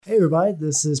Hey everybody,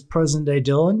 this is present day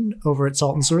Dylan over at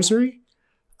Salt and Sorcery.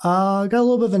 Got a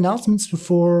little bit of announcements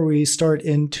before we start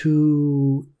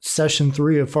into session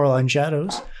 3 of Farline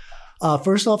Shadows.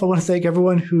 First off, I want to thank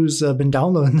everyone who's been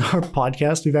downloading our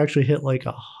podcast. We've actually hit like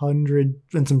 100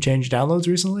 and some change downloads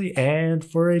recently, and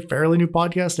for a fairly new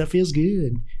podcast, that feels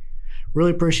good.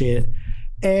 Really appreciate it.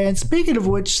 And speaking of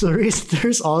which, the reason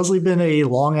there's honestly been a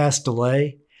long ass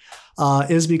delay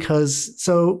is because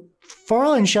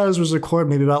Farline Shadows was recorded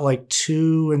maybe about like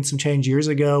 2 and some change years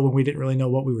ago when we didn't really know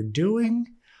what we were doing.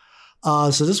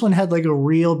 So this one had like a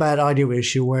real bad audio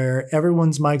issue where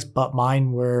everyone's mics but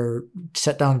mine were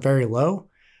set down very low.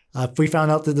 We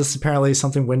found out that this apparently is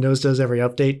something Windows does every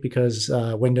update because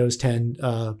Windows 10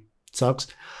 sucks.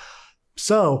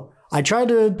 So I tried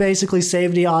to basically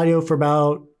save the audio for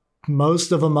about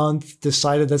most of a month,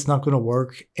 decided that's not going to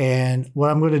work. And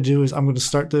what I'm going to do is I'm going to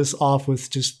start this off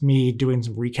with just me doing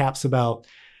some recaps about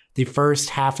the first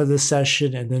half of this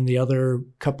session, and then the other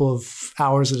couple of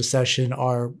hours of the session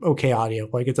are okay audio,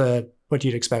 like it's what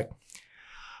you'd expect.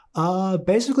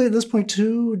 Basically at this point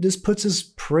too, this puts us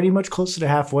pretty much close to the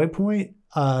halfway point.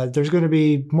 There's going to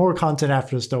be more content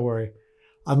after this, don't worry.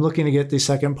 I'm looking to get the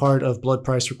second part of Blood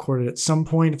Price recorded at some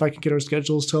point if I can get our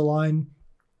schedules to align.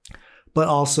 But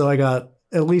also I got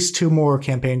at least 2 more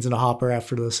campaigns in the hopper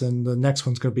after this, and the next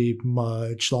one's going to be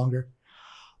much longer.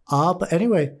 But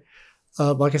anyway,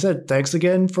 like I said, thanks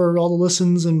again for all the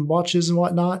listens and watches and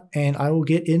whatnot, and I will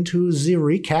get into the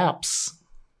recaps.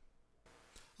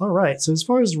 All right, so as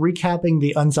far as recapping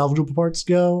the unsalvageable parts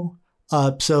go,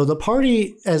 so the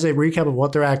party, as a recap of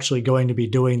what they're actually going to be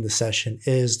doing this session,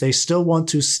 is they still want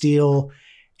to steal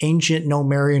ancient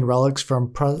Nomarian relics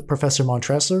from Professor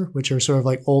Montressor, which are sort of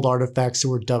like old artifacts that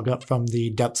were dug up from the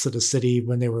depths of the city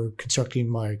when they were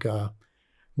constructing like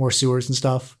more sewers and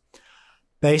stuff.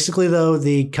 Basically, though,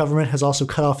 the government has also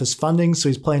cut off his funding, so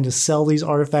he's planning to sell these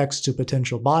artifacts to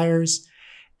potential buyers.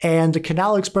 And the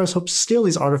Canal Express hopes to steal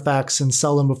these artifacts and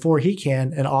sell them before he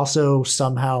can, and also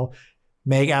somehow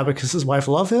make Abacus's wife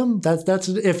love him. That's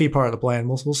an iffy part of the plan.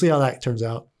 We'll see how that turns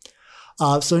out.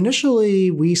 So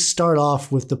initially, we start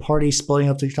off with the party splitting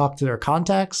up to talk to their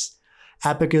contacts.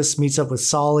 Abacus meets up with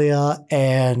Salia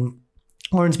and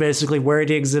learns basically where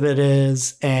the exhibit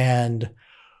is and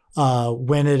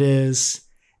when it is.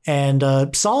 And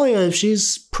Salia,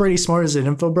 she's pretty smart as an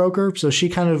info broker, so she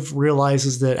kind of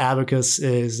realizes that Abacus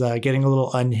is getting a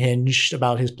little unhinged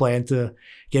about his plan to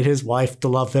get his wife to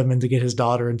love him and to get his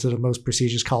daughter into the most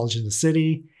prestigious college in the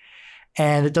city.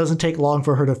 And it doesn't take long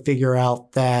for her to figure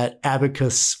out that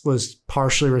Abacus was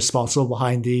partially responsible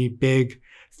behind the big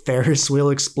Ferris wheel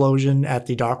explosion at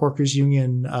the Dockworkers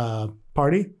Union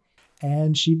party.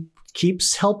 And she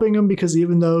keeps helping him because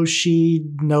even though she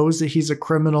knows that he's a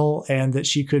criminal and that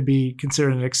she could be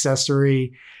considered an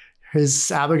accessory,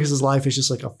 Abacus's life is just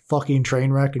like a fucking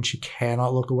train wreck and she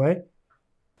cannot look away.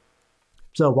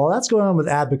 So while that's going on with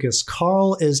Abacus,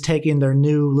 Carl is taking their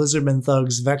new Lizardman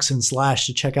thugs, Vex and Slash,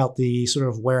 to check out the sort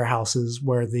of warehouses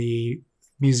where the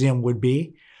museum would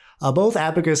be. Both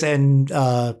Abacus and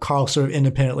Carl sort of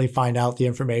independently find out the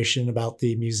information about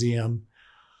the museum.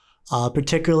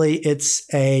 Particularly, it's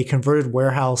a converted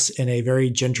warehouse in a very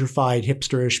gentrified,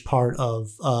 hipsterish part of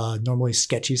normally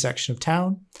sketchy section of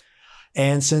town.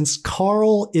 And since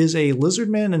Carl is a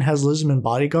Lizardman and has Lizardman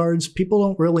bodyguards, people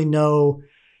don't really know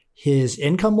his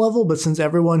income level, but since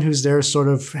everyone who's there sort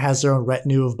of has their own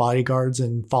retinue of bodyguards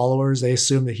and followers, they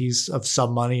assume that he's of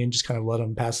some money and just kind of let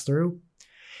him pass through.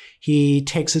 He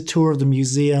takes a tour of the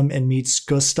museum and meets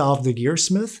Gustav the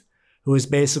Gearsmith, who is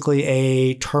basically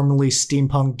a terminally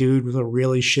steampunk dude with a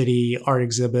really shitty art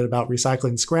exhibit about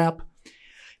recycling scrap.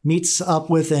 Meets up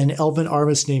with an elven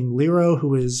artist named Lero,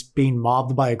 who is being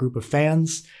mobbed by a group of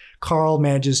fans. Carl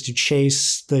manages to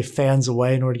chase the fans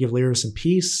away in order to give Lero some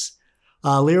peace.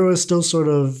 Lero is still sort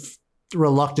of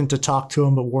reluctant to talk to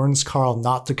him, but warns Carl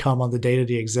not to come on the date of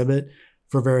the exhibit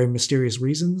for very mysterious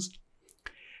reasons.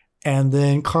 And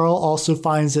then Carl also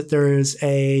finds that there is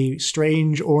a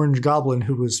strange orange goblin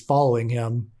who was following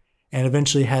him and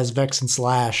eventually has Vex and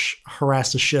Slash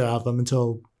harass the shit out of them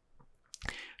until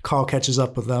Carl catches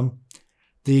up with them.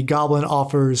 The goblin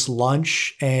offers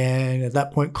lunch, and at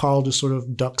that point, Carl just sort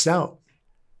of ducks out.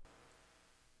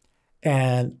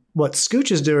 And what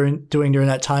Scooch is doing during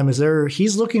that time is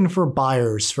he's looking for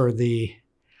buyers for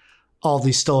all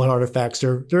these stolen artifacts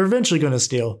they're eventually going to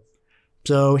steal.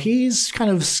 So he's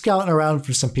kind of scouting around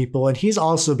for some people, and he's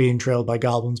also being trailed by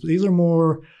goblins, but these are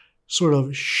more sort of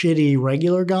shitty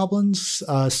regular goblins.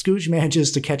 Scooch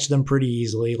manages to catch them pretty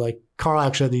easily. Like, Carl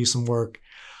actually had to do some work.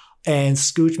 And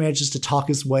Scooch manages to talk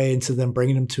his way into them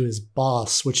bringing him to his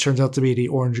boss, which turns out to be the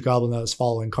orange goblin that was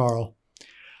following Carl.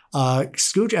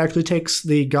 Scooch actually takes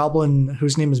the goblin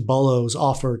whose name is Bolo's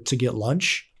offer to get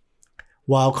lunch,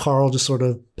 while Carl just sort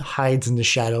of hides in the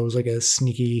shadows like a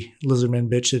sneaky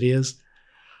lizardman bitch that he is.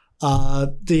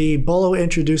 The Bolo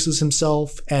introduces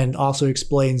himself and also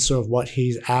explains sort of what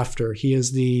he's after. He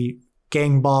is the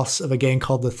gang boss of a gang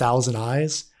called the Thousand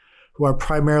Eyes, who are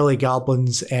primarily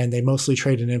goblins, and they mostly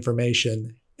trade in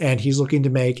information. And he's looking to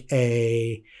make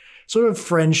a sort of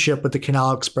friendship with the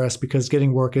Canal Express because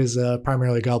getting work as a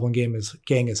primarily goblin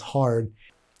gang is hard.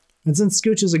 And since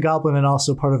Scooch is a goblin and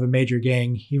also part of a major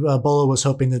gang, Bolo was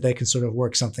hoping that they could sort of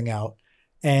work something out.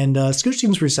 And Scooch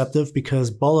seems receptive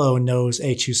because Bolo knows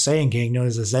a Chusean gang known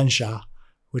as a Zensha,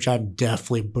 which I'm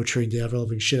definitely butchering the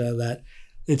ever-living shit out of that.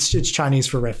 It's Chinese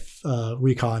for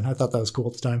recon. I thought that was cool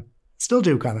at the time. Still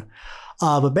do, kind of.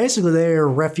 But basically, they're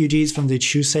refugees from the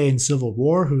Chusean Civil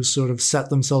War who sort of set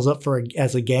themselves up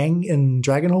as a gang in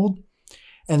Dragonhold.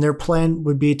 And their plan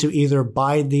would be to either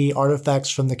buy the artifacts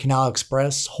from the Canal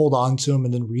Express, hold on to them,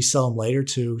 and then resell them later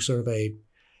to sort of a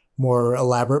more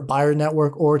elaborate buyer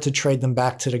network, or to trade them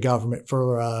back to the government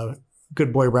for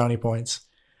good boy brownie points.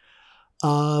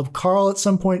 Carl at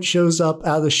some point shows up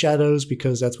out of the shadows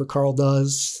because that's what Carl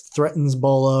does, threatens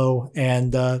Bolo,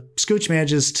 and Scooch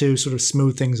manages to sort of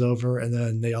smooth things over, and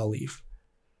then they all leave.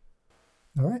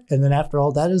 All right, and then after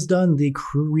all that is done, the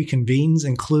crew reconvenes,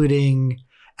 including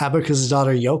Abacus'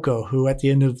 daughter Yoko, who at the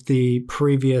end of the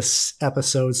previous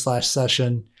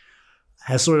episode/session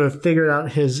has sort of figured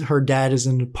out her dad is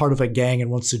in part of a gang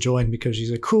and wants to join because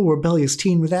she's a cool, rebellious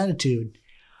teen with attitude.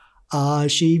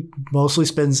 She mostly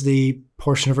spends the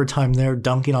portion of her time there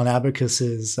dunking on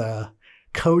Abacus's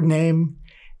code name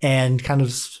and kind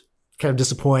of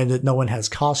disappointed that no one has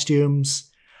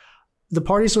costumes. The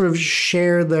party sort of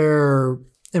share their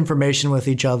information with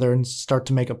each other and start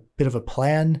to make a bit of a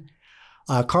plan.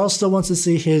 Carl still wants to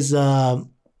see his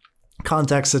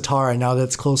contact Satara now that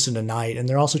it's close to night, and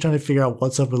they're also trying to figure out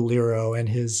what's up with Lero and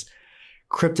his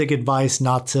cryptic advice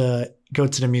not to go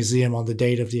to the museum on the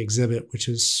date of the exhibit, which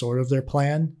is sort of their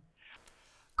plan.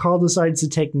 Carl decides to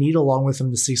take Needle along with him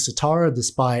to see Satara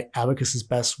despite Abacus's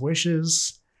best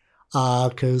wishes,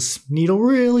 because Needle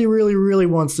really, really, really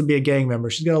wants to be a gang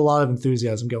member. She's got a lot of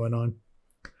enthusiasm going on.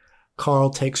 Carl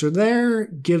takes her there,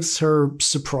 gives her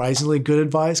surprisingly good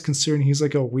advice considering he's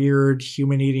like a weird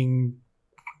human-eating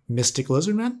mystic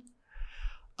lizard man.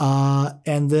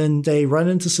 And then they run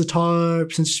into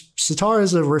Satara. Since Satara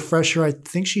is a refresher, I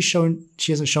think she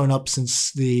hasn't shown up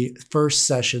since the first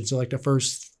session, so like the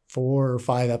first 4 or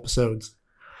 5 episodes.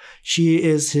 She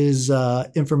is his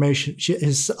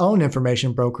his own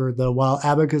information broker, though while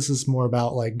Abacus is more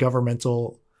about like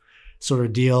governmental sort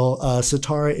of deal,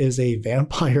 Satara is a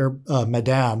vampire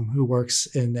madame who works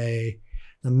in the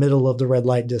middle of the red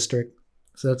light district.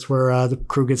 So that's where the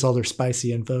crew gets all their spicy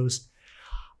infos.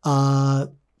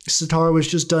 Satara was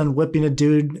just done whipping a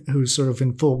dude who's sort of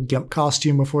in full Gimp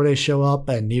costume before they show up,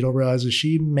 and Needle realizes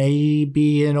she may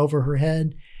be in over her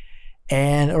head.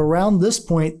 And around this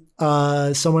point,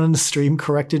 someone in the stream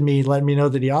corrected me, letting me know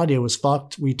that the audio was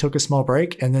fucked. We took a small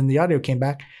break, and then the audio came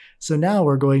back. So now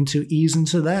we're going to ease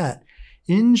into that.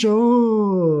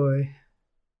 Enjoy!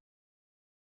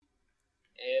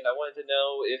 And I wanted to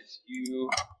know if you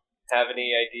have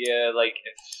any idea, like,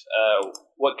 if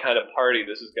what kind of party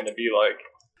this is going to be like.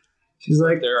 She's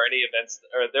like, if there are any events,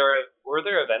 or were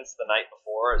there events the night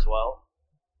before as well?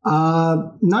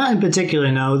 Not in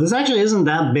particular, no. This actually isn't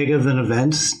that big of an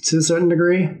event to a certain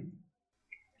degree.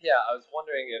 Yeah, I was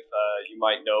wondering if you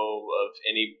might know of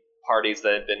any parties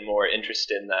that have been more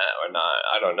interested in that or not.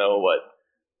 I don't know what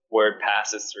word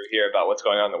passes through here about what's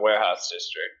going on in the warehouse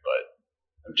district,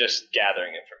 but I'm just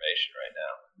gathering information right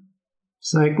now.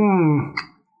 It's like,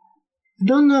 I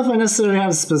don't know if I necessarily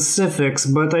have specifics,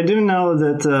 but I do know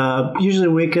that usually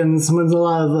weekends with a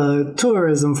lot of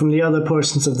tourism from the other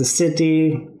portions of the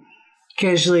city,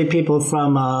 occasionally people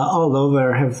from all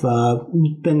over have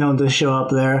been known to show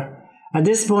up there. At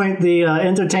this point, the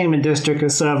entertainment district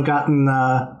has sort of gotten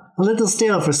a little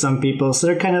stale for some people, so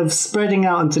they're kind of spreading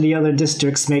out into the other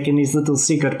districts, making these little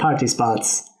secret party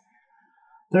spots.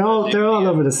 They're all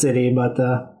over the city, but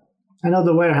I know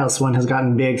the warehouse one has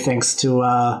gotten big thanks to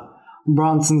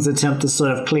Bronson's attempt to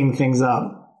sort of clean things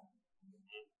up.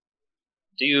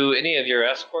 Do any of your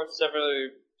escorts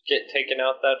ever get taken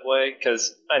out that way?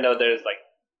 Because I know there's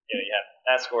you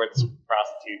have escorts,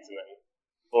 prostitutes, and then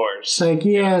whores. It's like,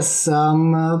 yes,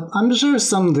 I'm sure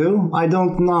some do. I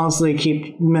don't honestly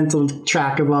keep mental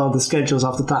track of all the schedules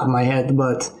off the top of my head,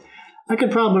 but I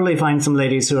could probably find some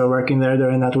ladies who are working there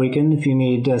during that weekend if you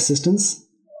need assistance.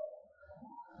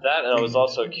 That, and I was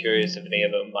also curious if any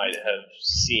of them might have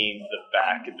seen the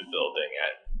back of the building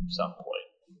at some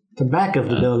point. The back of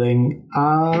the building?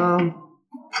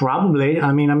 Probably.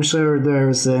 I mean, I'm sure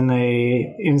there's an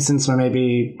instance where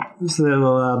maybe it's a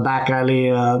little back alley,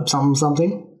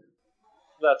 something.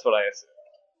 That's what I assume.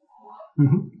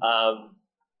 Mm-hmm.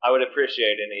 I would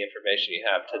appreciate any information you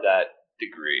have to that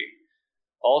degree.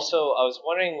 Also, I was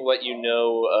wondering what you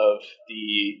know of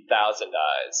the Thousand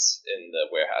Eyes in the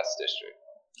warehouse district.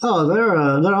 Oh,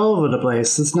 they're all over the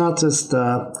place. It's not just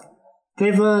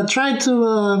they've tried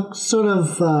to sort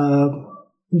of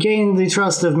gain the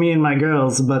trust of me and my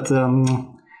girls, but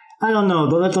I don't know.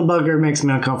 The little bugger makes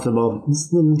me uncomfortable.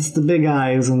 It's the big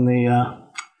eyes and the.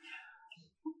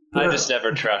 I just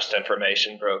never trust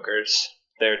information brokers.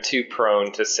 They're too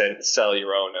prone to sell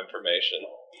your own information.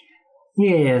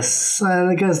 Yes,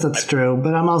 I guess that's true,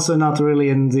 but I'm also not really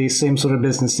in the same sort of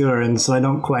business you're in, so I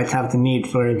don't quite have the need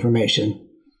for information.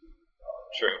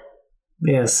 True.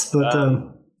 Yes, but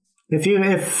if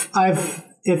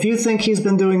you think he's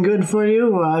been doing good for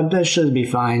you, that should be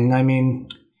fine. I mean,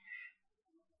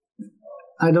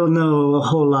 I don't know a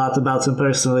whole lot about him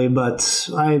personally, but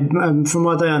from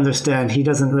what I understand, he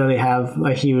doesn't really have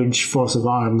a huge force of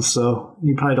arms, so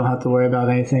you probably don't have to worry about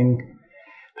anything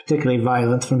particularly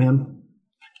violent from him.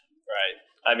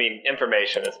 I mean,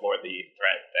 information is more the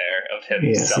threat there of him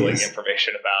selling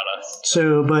information about us.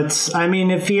 True, but I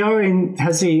mean, if he already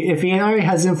has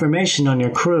information on your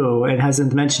crew and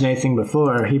hasn't mentioned anything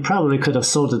before, he probably could have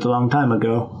sold it a long time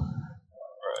ago.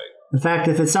 Right. In fact,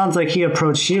 if it sounds like he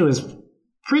approached you, is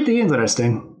pretty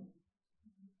interesting.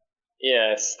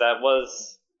 Yes, that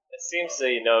was. It seems that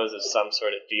he knows of some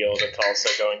sort of deal that's also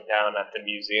going down at the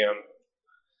museum,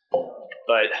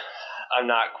 but I'm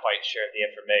not quite sure of the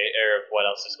information or of what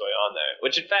else is going on there.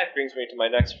 Which, in fact, brings me to my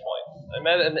next point. I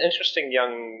met an interesting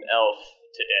young elf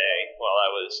today while I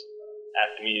was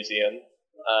at the museum.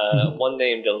 One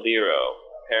named Aliro.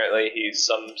 Apparently, he's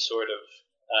some sort of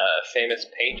famous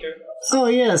painter. Oh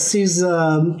yes, he's.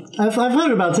 I've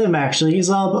heard about him actually.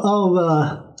 He's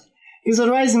he's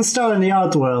a rising star in the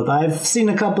art world. I've seen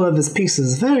a couple of his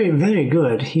pieces. Very, very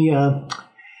good. He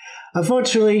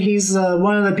Unfortunately, he's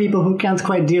one of the people who can't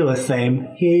quite deal with fame.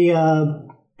 He,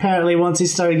 apparently once he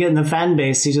started getting a fan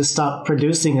base, he just stopped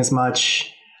producing as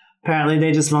much. Apparently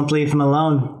they just won't leave him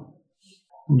alone.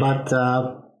 But,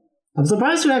 I'm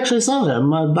surprised you actually saw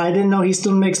him. I didn't know he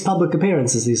still makes public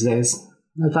appearances these days.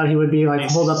 I thought he would be,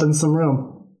 holed up in some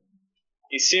room.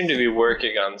 He seemed to be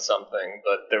working on something,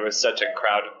 but there was such a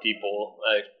crowd of people.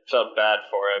 I felt bad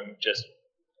for him,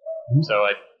 so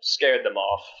I scared them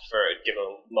off for give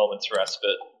a moment's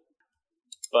respite.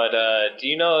 But do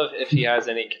you know if he has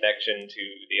any connection to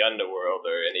the underworld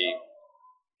or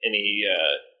any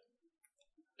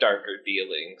darker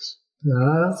dealings?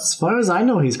 As far as I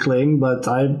know, he's clean, but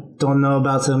I don't know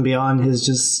about him beyond his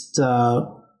just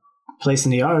place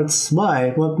in the arts.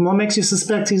 Why? What makes you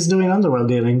suspect he's doing underworld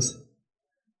dealings?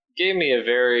 He gave me a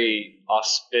very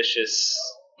auspicious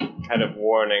kind of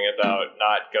warning about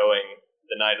not going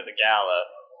the night of the gala.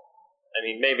 I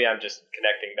mean, maybe I'm just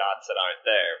connecting dots that aren't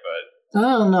there, but...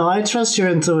 I don't know. I trust your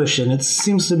intuition. It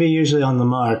seems to be usually on the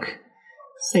mark.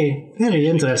 See, very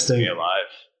interesting. Be alive.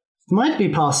 Might be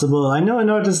possible. I know an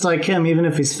artist like him, even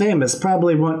if he's famous,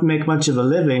 probably won't make much of a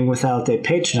living without a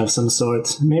patron of some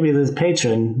sort. Maybe the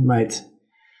patron might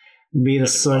be the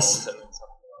source.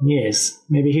 Yes,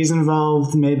 maybe he's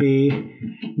involved. Maybe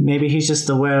he's just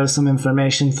aware of some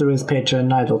information through his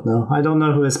patron. I don't know. I don't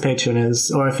know who his patron is,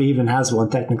 or if he even has one,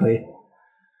 technically.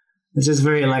 It's just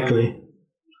very likely.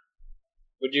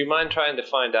 Would you mind trying to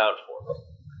find out for me?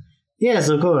 Yes,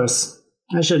 of course.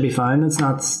 I should be fine. It's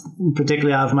not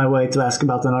particularly out of my way to ask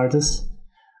about an artist.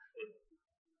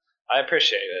 I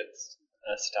appreciate it,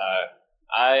 Star.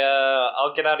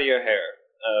 I'll get out of your hair.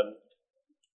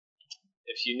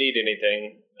 If you need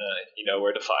anything, you know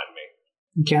where to find me.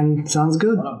 Ken, sounds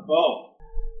good.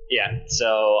 Yeah,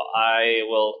 so I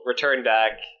will return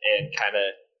back and kind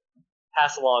of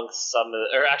pass along some of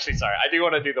the... Or actually, sorry, I do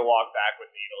want to do the walk back with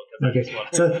Needle. Okay,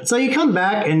 so you come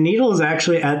back, and Needle is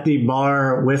actually at the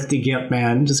bar with the Gimp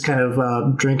Man, just kind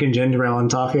of drinking ginger ale and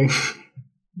talking. Has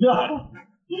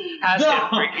him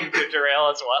drinking ginger ale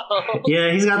as well.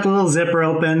 Yeah, he's got the little zipper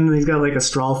open. He's got like a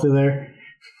straw through there.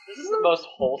 This is the most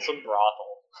wholesome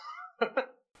brothel.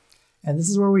 And this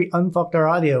is where we unfucked our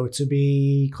audio to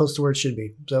be close to where it should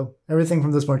be. So everything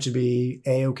from this point should be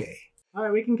A-okay. All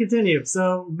right, we can continue.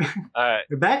 So all right,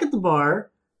 we're back at the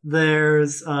bar.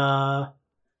 There's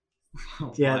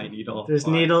Needle. There's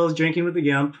Needle drinking with the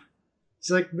Gimp.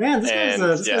 She's like, man,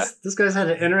 this guy's had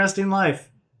an interesting life.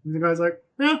 And the guy's like,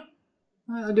 yeah,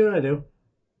 I do what I do.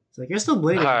 It's like, you're still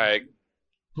bleeding. All right.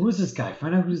 Who is this guy?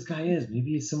 Find out who this guy is.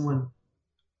 Maybe he's someone.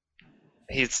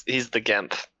 He's the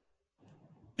Gimp.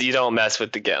 You don't mess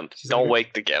with the Gimp. Don't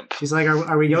wake the Gimp. She's like,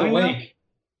 are we going now?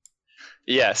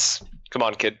 Yes. Come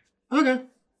on, kid. Okay.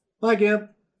 Bye, Gimp.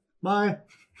 Bye.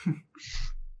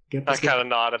 I kind of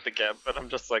nod at the Gimp, but I'm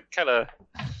just like, kind of...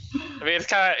 I mean, it's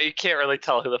kind of... You can't really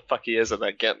tell who the fuck he is in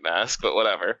that Gimp mask, but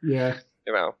whatever. Yeah.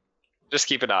 You know, just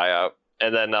keep an eye out.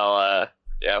 And then I'll,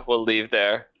 we'll leave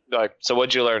there. Like, so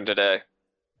what'd you learn today?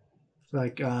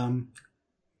 Like,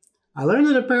 I learned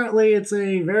that apparently it's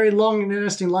a very long and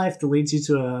interesting life that leads you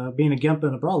to being a Gimp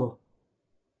and a brawler.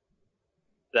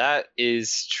 That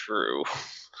is true.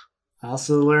 I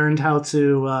also learned how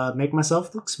to make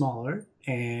myself look smaller,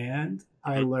 and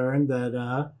I learned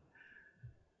that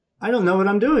I don't know what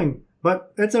I'm doing,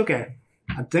 but it's okay.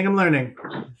 I think I'm learning.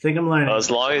 Well, as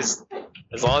long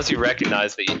as you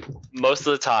recognize that most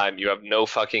of the time you have no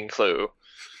fucking clue,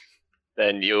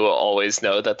 then you will always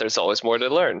know that there's always more to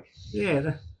learn.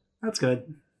 Yeah, that's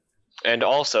good. And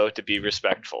also to be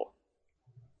respectful.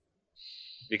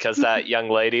 Because that young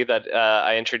lady that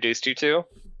I introduced you to,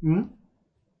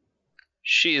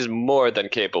 she is more than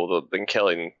capable of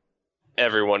killing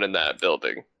everyone in that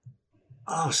building.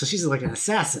 Oh, so she's like an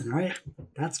assassin, right?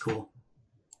 That's cool.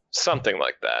 Something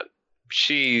like that.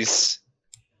 She's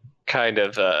kind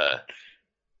of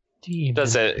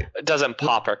doesn't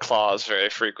pop her claws very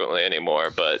frequently anymore,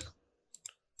 but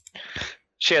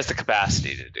she has the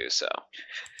capacity to do so.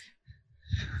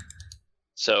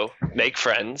 So make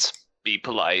friends, be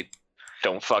polite,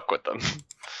 don't fuck with them.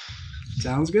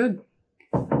 Sounds good.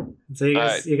 So you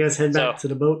guys head back to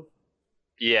the boat?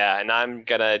 Yeah, and I'm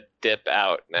gonna dip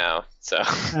out now. So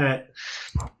all right.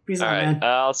 Peace out, man.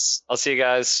 I'll see you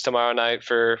guys tomorrow night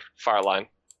for Fireline.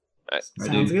 Right.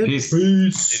 Sounds good.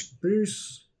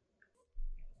 Peace.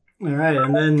 All right,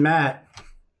 and then Matt,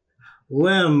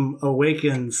 Lim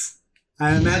awakens.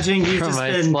 I imagine you've just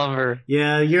been slumber.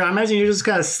 Yeah, I imagine you're just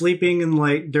kind of sleeping in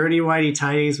like dirty whitey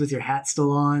tighties with your hat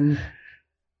still on.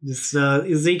 Just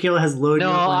Ezekiel has loaded.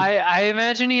 No, I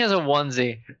imagine he has a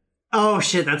onesie. Oh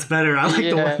shit, that's better. I like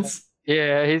the ones.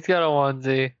 Yeah, he's got a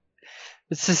onesie.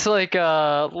 It's just like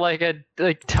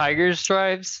tiger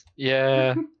stripes.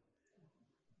 Yeah.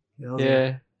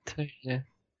 Yeah.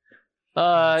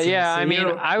 I mean,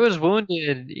 I was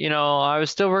wounded. You know, I was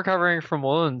still recovering from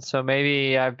wounds, so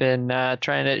maybe I've been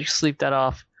trying to sleep that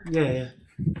off. Yeah.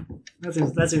 That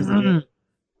seems good.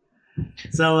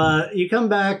 So you come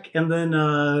back, and then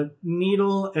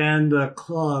Needle and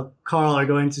Carl are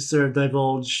going to sort of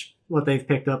divulge what they've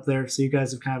picked up there. So you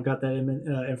guys have kind of got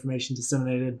that information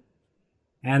disseminated.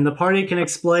 And the party can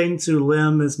explain to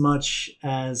Lim as much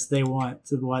as they want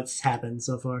to what's happened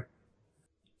so far.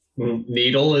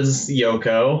 Needle is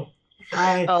Yoko.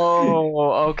 Hi.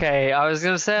 Oh, okay. I was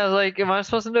gonna say, I was like, am I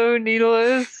supposed to know who Needle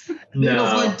is?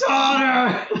 Needle's my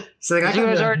daughter. So did you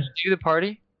guys already do the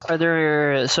party?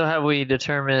 So have we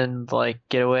determined like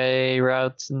getaway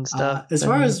routes and stuff? As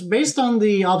far as based on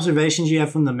the observations you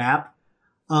have from the map,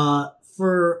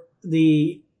 for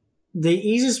the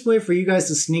easiest way for you guys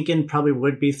to sneak in probably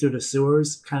would be through the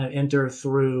sewers. Kind of enter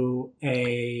through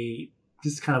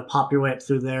just kind of pop your way up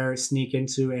through there, sneak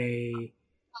into a...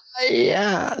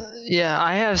 Yeah,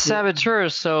 I have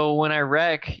saboteurs, so when I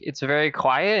wreck, it's very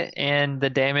quiet, and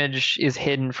the damage is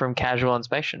hidden from casual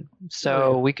inspection.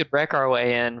 So we could wreck our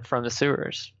way in from the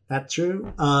sewers. That's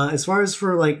true. As far as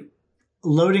for like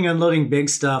loading, unloading big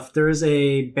stuff, there is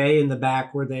a bay in the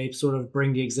back where they sort of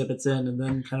bring the exhibits in and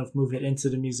then kind of move it into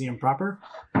the museum proper,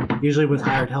 usually with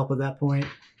hired help at that point.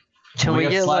 Can we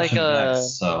get like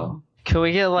Can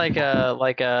we get like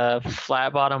a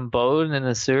flat bottom boat in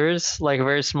the sewers, like a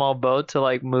very small boat to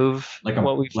like move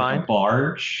what we find? A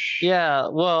barge. Yeah,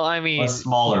 well, I mean, a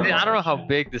smaller. Barge, I don't know how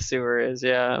big the sewer is.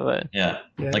 Yeah, but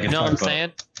like you know what I'm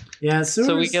saying? Yeah, sewers.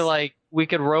 So we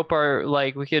could rope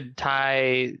we could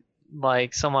tie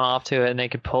like someone off to it, and they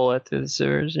could pull it through the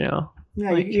sewers. You know.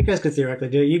 Yeah, you guys could theoretically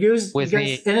do it. You guys,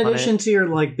 in addition to your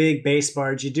like big base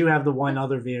barge, you do have the one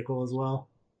other vehicle as well.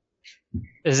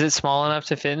 Is it small enough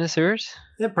to fit in the sewers?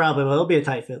 It probably will. It'll be a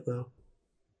tight fit, though.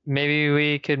 Maybe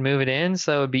we could move it in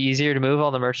so it would be easier to move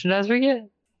all the merchandise we get?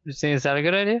 You think is that a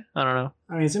good idea? I don't know.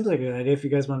 I mean, it seems like a good idea if you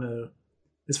guys want to...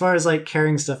 As far as, like,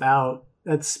 carrying stuff out,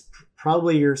 that's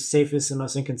probably your safest and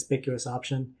most inconspicuous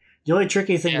option. The only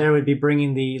tricky thing there would be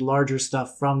bringing the larger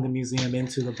stuff from the museum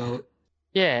into the boat.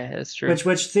 Yeah, that's true.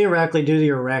 Which theoretically, due to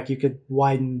your wreck, you could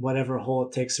widen whatever hole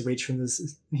it takes to reach from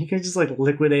this. You could just like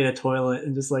liquidate a toilet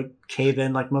and just like cave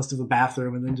in like most of the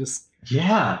bathroom and then just...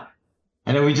 Yeah.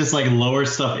 And then we just like lower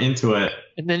stuff into it.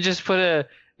 And then just put a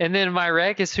And then my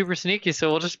wreck is super sneaky, so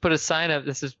we'll just put a sign up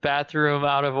that says bathroom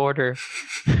out of order.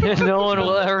 And no one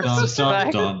will ever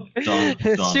suspect.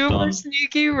 Super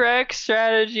sneaky wreck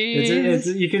strategy.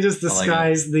 You can just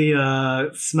disguise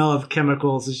the smell of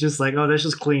chemicals. It's just like, oh, that's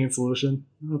just cleaning solution.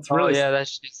 It's really,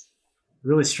 that's just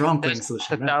really strong cleaning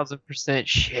solution. 1,000%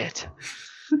 shit.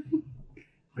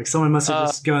 Like someone must have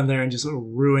just gone there and just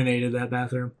ruinated that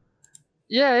bathroom.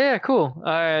 Yeah, cool. All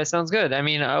right, sounds good. I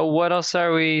mean, what else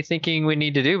are we thinking we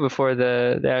need to do before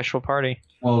the actual party?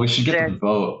 Well, we should get the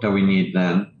boat that we need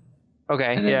then.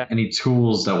 Okay, and any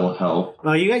tools that will help.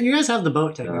 Well, you guys have the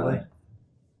boat technically.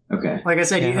 Okay. Like I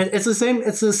said, it's the same.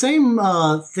 It's the same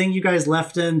thing you guys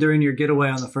left in during your getaway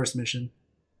on the first mission.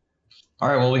 All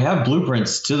right. Well, we have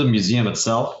blueprints to the museum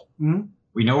itself. Mm-hmm.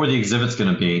 We know where the exhibit's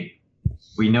going to be.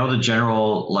 We know the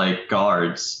general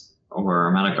guards or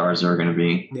amount of guards there are going to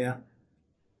be. Yeah.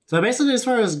 So basically, as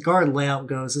far as guard layout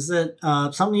goes, is that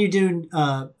something you do,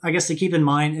 I guess, to keep in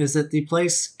mind is that the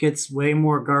place gets way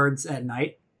more guards at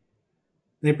night.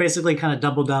 They basically kind of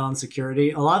double down on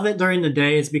security. A lot of it during the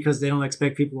day is because they don't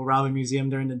expect people to rob a museum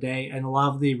during the day, and a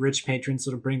lot of the rich patrons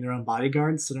sort of bring their own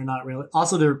bodyguards, so they're not really...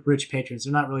 Also, they're rich patrons.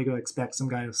 They're not really going to expect some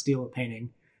guy to steal a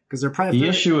painting, because they're probably... The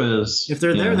issue is... If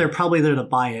they're there, they're probably there to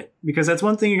buy it. Because that's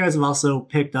one thing you guys have also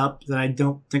picked up that I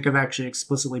don't think I've actually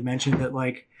explicitly mentioned, that,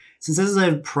 since this is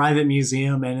a private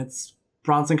museum and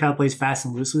Bronson kind of plays fast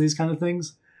and loose with these kind of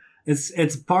things,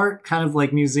 it's part kind of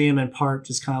like museum and part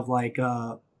just kind of like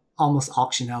almost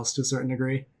auction house to a certain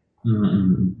degree.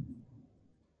 Mm-hmm.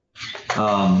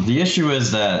 The issue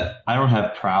is that I don't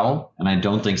have Prowl, and I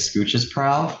don't think Scooch is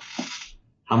Prowl.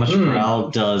 How much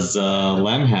Prowl does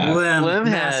Lem have? Lem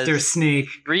Master Sneak.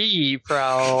 3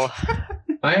 Prowl.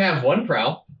 I have 1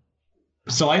 Prowl.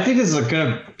 So I think this is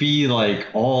going to be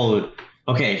all...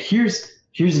 Okay, here's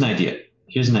an idea.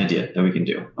 Here's an idea that we can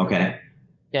do, okay?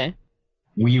 Okay.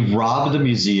 We rob the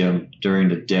museum during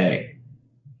the day.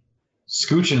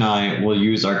 Scooch and I will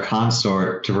use our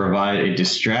consort to provide a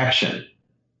distraction.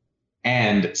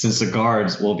 And since the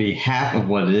guards will be half of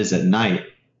what it is at night,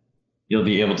 you'll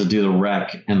be able to do the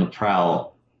wreck and the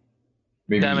prowl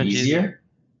maybe easier.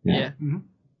 Yeah. Mm-hmm.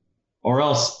 Or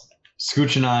else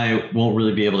Scooch and I won't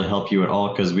really be able to help you at all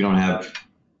because we don't have...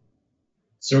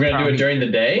 So we're going to do it during the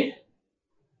day?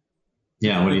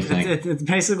 Yeah, what do you think? It's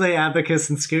basically Abacus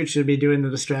and Scooch should be doing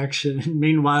the distraction.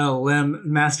 Meanwhile, Lem,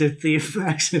 Master Thief,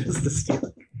 action is the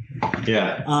stealing.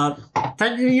 Yeah.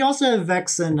 You also have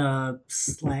Vex and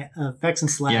Vex and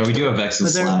Slash. Yeah, we do have Vex and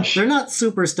Slash. They're not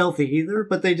super stealthy either,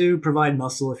 but they do provide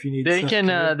muscle if you need. They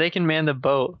can man the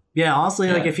boat. Yeah, honestly,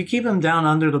 if you keep them down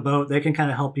under the boat, they can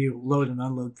kind of help you load and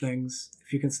unload things.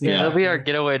 If you can sneak. Yeah, they'll be our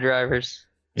getaway drivers.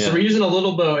 Yeah. So we're using a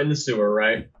little boat in the sewer,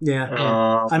 right?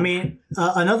 Yeah. I mean,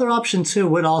 another option too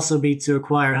would also be to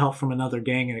acquire help from another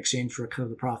gang in exchange for a cut of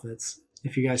the profits.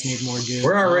 If you guys need more dudes.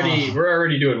 We're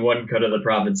already doing 1 cut of the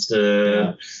profits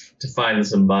to find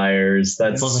some buyers.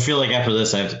 Plus, I feel like after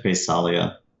this, I have to pay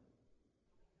Salia.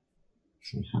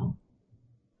 Somehow.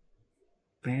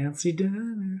 Fancy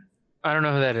dinner. I don't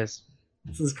know who that is.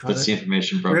 That's the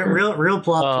information broker. Real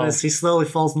plot twist. He slowly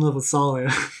falls in love with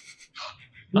Salia.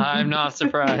 I'm not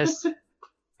surprised.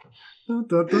 Dun,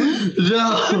 dun, dun.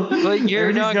 No. But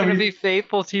you're not going to be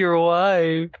faithful to your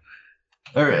wife.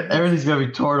 Everything's going to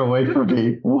be torn away from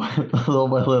me, little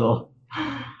by little.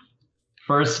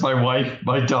 First my wife,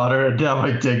 my daughter, and now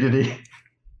my dignity.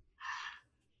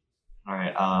 All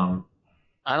right.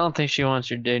 I don't think she wants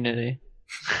your dignity.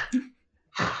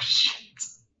 Oh, shit.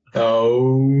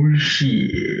 Oh,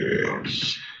 shit.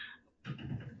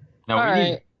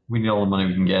 No, we need all the money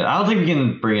we can get. I don't think we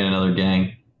can bring in another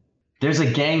gang. There's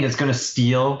a gang that's going to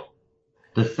steal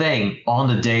the thing on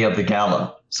the day of the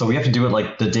gala. So we have to do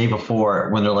it the day before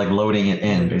when they're loading it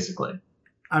in, basically.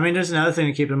 I mean, there's another thing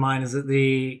to keep in mind is that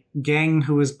the gang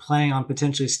who was planning on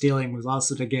potentially stealing was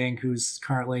also the gang who's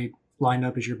currently lined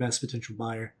up as your best potential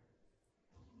buyer.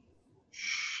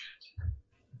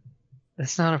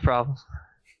 That's not a problem.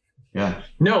 Yeah.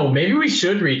 No, maybe we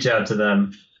should reach out to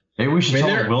them. Maybe we should tell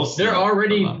them we'll steal.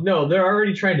 They're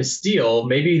already trying to steal.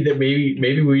 Maybe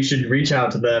we should reach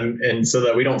out to them, and so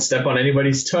that we don't step on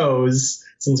anybody's toes,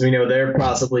 since we know they're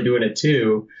possibly doing it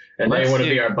too, and they want to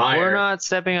be our buyer. We're not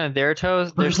stepping on their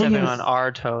toes; they're stepping on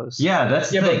our toes. Yeah,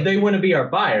 that's the thing. But they want to be our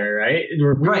buyer, right?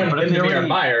 We want them to be our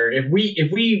buyer. If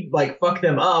we fuck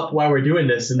them up while we're doing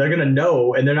this, and they're gonna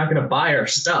know, and they're not gonna buy our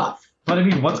stuff. But I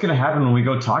mean, what's gonna happen when we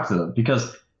go talk to them?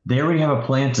 Because they already have a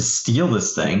plan to steal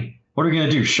this thing. What are we going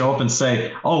to do? Show up and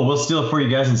say, oh, we'll steal it for you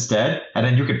guys instead, and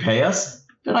then you can pay us?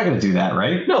 They're not going to do that,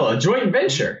 right? No, a joint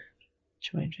venture.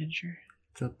 Joint venture.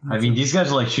 I mean, these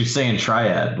guys are like Shusei and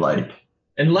Triad.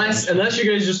 Unless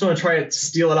you guys just want to try to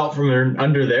steal it out from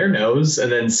under their nose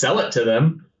and then sell it to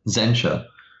them. Zensha.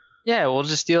 Yeah, we'll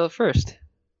just steal it first.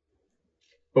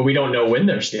 But we don't know when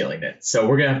they're stealing it. So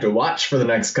we're going to have to watch for the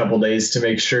next couple days to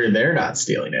make sure they're not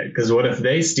stealing it. Because what if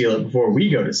they steal it before we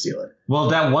go to steal it? Well,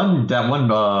 that one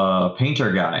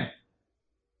painter guy,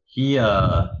 he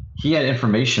had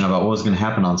information about what was going to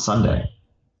happen on Sunday.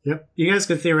 Yep. You guys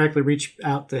could theoretically reach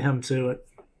out to him too.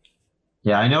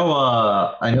 Yeah, I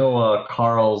know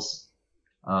Carl's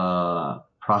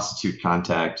prostitute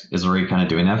contact is already kind of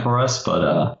doing that for us,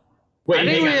 but I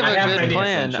think we have a good idea,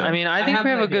 plan. Zensha. I mean, I think we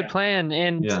have a good plan.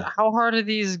 And how hard are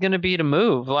these going to be to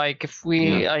move? Like, if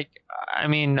we I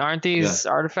mean, aren't these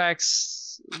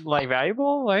artifacts like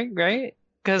valuable? Like, right?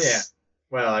 Because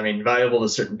well, I mean, valuable to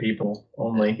certain people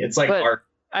only. It's like art.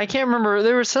 I can't remember.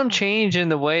 There was some change in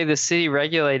the way the city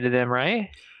regulated them, right?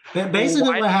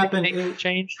 Basically, what happened?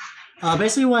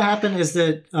 Basically, what happened is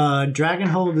that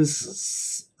Dragonhold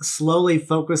is slowly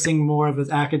focusing more of its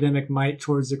academic might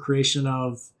towards the creation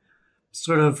of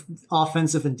sort of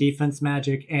offensive and defense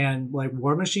magic and like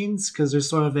war machines, because there's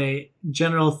sort of a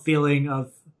general feeling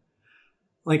of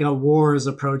like a war is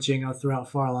approaching throughout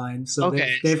Farline. So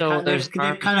they've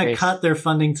kind of cut their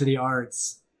funding to the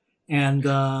arts. And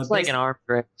it's like an arms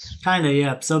race. Kind of,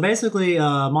 yeah. So basically,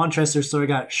 Montressor sort of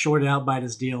got shorted out by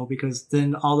this deal because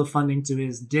then all the funding to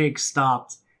his dig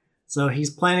stopped. So he's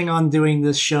planning on doing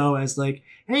this show as like,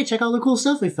 hey, check out the cool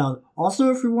stuff we found.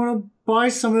 Also, if you want to buy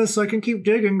some of this so I can keep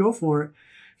digging, go for it.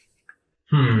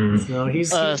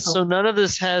 So so none of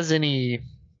this has any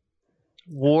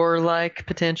warlike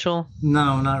potential?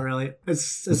 No, not really.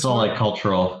 It's all like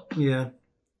cultural. Yeah.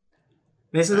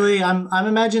 Basically, I'm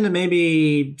imagining that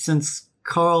maybe since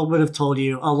Carl would have told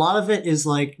you, a lot of it is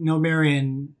like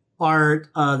Novemarian art.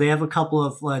 They have a couple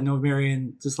of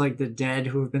Novemarian, just like the dead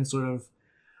who have been sort of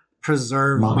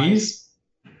preserved. Mummies?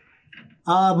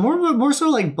 More sort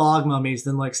of like bog mummies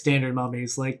than like standard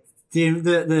mummies. Like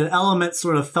the elements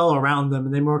sort of fell around them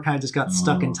and they more kind of just got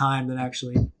stuck in time than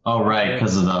actually. Oh, right,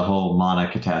 because of the whole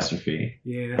Mana catastrophe.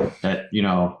 Yeah. That,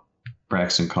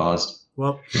 Braxton caused.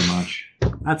 Well, pretty much.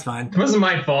 That's fine. It wasn't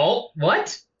my fault.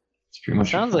 What? It's pretty much.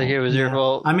 Sounds like it was your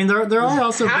fault. I mean, there are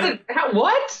also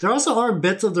what? There also are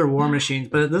bits of their war machines,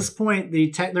 but at this point,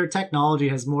 their technology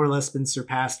has more or less been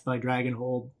surpassed by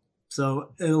Dragonhold.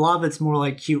 So a lot of it's more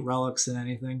like cute relics than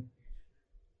anything.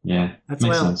 Yeah, that's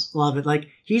why I love it. Like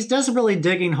he's desperately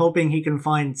digging, hoping he can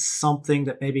find something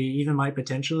that maybe even might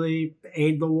potentially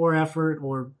aid the war effort,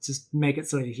 or just make it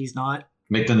so that he's not.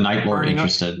 Make the Night Lord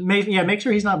interested. Make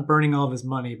sure he's not burning all of his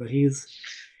money, but he's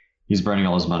burning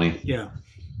all his money. Yeah.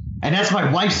 And that's my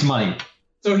wife's money.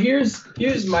 So here's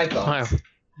my thoughts.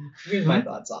 Here's my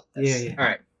thoughts on this. Yeah. All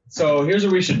right. So here's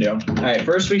what we should do. All right.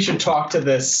 First, we should talk to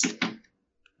this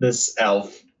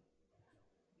elf.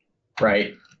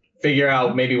 Right. Figure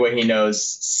out maybe what he knows.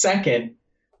 Second,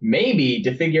 maybe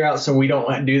to figure out so we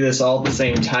don't do this all at the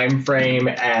same time frame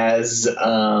as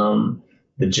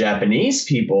the Japanese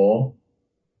people.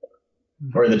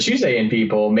 Or the Chusein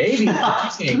people, maybe the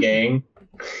Chusein gang.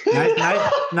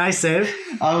 Nice save.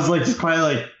 I was like, just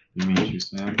quietly like, you mean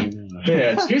Chusein?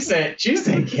 Yeah,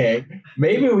 Chusein gang.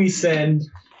 Maybe we send,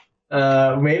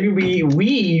 maybe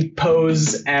we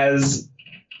pose as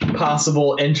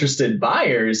possible interested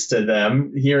buyers to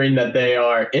them, hearing that they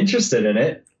are interested in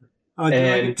it. Oh,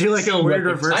 do like a weird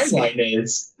reverse timeline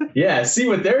is. Yeah, see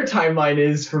what their timeline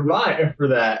is for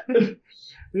that.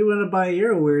 We want to buy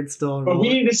your weird stone. But we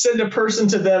need to send a person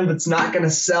to them that's not going to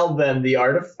sell them the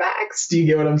artifacts. Do you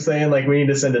get what I'm saying? Like, we need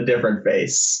to send a different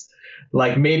face.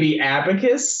 Like, maybe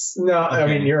Abacus? No, okay. I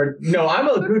mean, I'm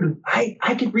a good...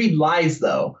 I could read lies,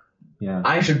 though. Yeah.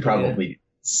 I should probably do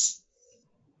this.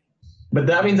 But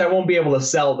that means I won't be able to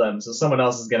sell them, so someone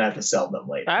else is going to have to sell them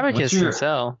later. Abacus can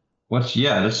sell.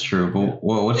 That's true. But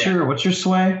what's your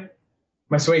sway?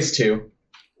 My sway's 2.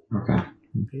 Okay.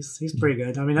 He's pretty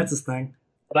good. I mean, that's his thing.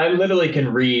 But I literally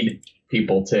can read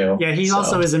people too. Yeah, he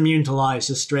also is immune to lies,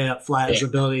 just straight up flat as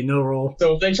ability, no roll.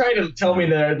 So if they try to tell me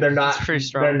they're not going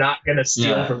to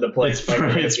steal from the place.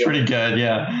 It's pretty good.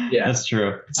 Yeah, that's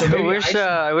true. So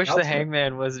I wish the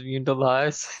Hangman was immune to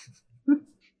lies.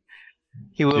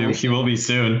 He will be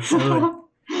soon.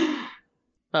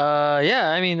 Yeah,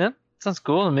 I mean that sounds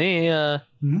cool to me.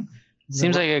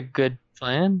 Seems like a good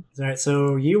plan. All right,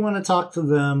 so you want to talk to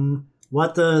them.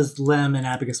 What does Lem and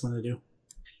Abacus want to do?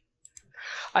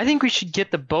 I think we should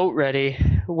get the boat ready.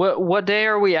 What day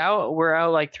are we out? We're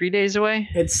out like 3 days away.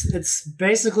 It's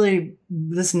basically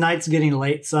this night's getting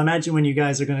late, so I imagine when you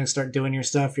guys are going to start doing your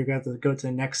stuff, you're going to have to go to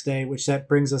the next day, which that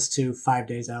brings us to 5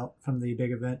 days out from the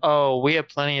big event. Oh, we have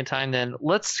plenty of time then.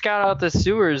 Let's scout out the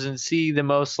sewers and see the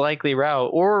most likely route,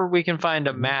 or we can find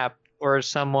a map or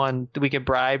someone we could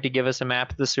bribe to give us a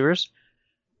map of the sewers.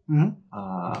 Mm-hmm.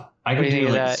 I can do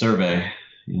like a survey.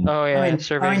 Oh yeah, I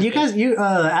mean, you guys,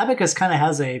 Abacus kind of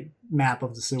has a map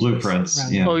of the sewers.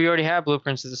 Blueprints. Yeah. Oh, you already have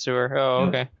blueprints of the sewer. Oh,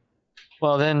 okay.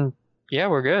 Well then, yeah,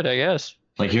 we're good, I guess.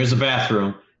 Like, here's the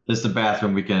bathroom. This is the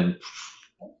bathroom. We can.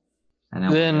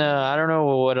 And then I don't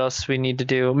know what else we need to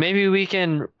do. Maybe we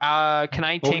can. Can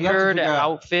I tinker to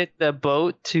outfit the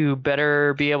boat to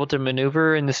better be able to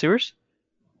maneuver in the sewers?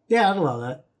 Yeah, I'd allow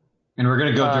that. And we're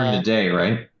gonna go during the day,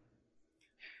 right?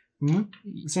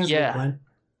 Mm-hmm. Seems yeah. like a plan.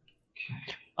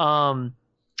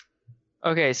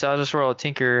 Okay, so I'll just roll a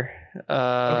tinker.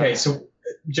 Okay, so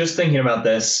just thinking about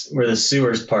this, where the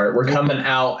sewers part, we're coming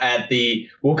out at the.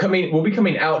 We'll be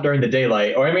coming out during the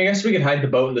daylight, or I mean, I guess we could hide the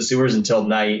boat in the sewers until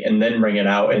night and then bring it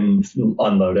out and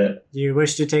unload it. Do you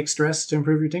wish to take stress to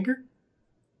improve your tinker?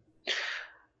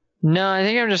 No, I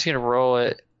think I'm just gonna roll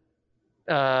it.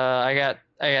 I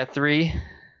got 3.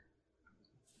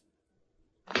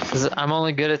 'Cause I'm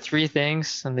only good at 3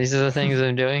 things, and these are the things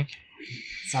I'm doing.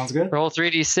 Sounds good. Roll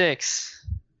 3d6.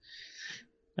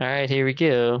 All right, here we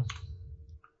go.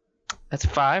 That's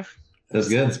 5. That's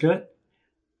good. That's good.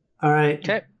 All right.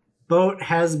 Okay. Boat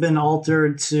has been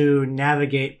altered to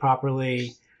navigate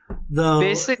properly.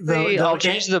 Basically, I'll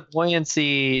change the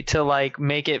buoyancy to like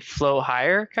make it flow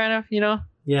higher, kind of, you know?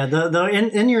 Yeah. Though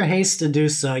in your haste to do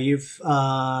so, you've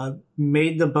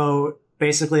made the boat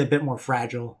basically a bit more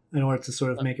fragile in order to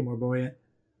sort of make it more buoyant.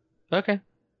 Okay.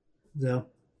 So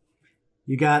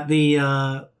you got the.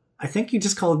 I think you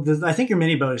just called. I think your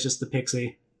mini boat is just the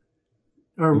Pixie,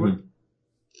 or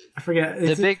I forget.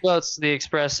 The big boat's the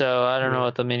Espresso. I don't know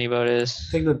what the mini boat is.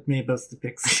 I think the mini boat's the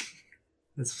Pixie.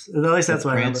 At least that's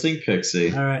what I remember. Prancing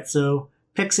Pixie. All right, so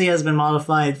Pixie has been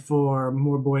modified for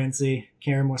more buoyancy,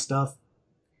 carry more stuff.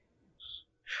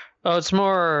 Oh, it's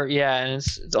more, yeah, and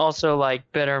it's also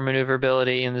like better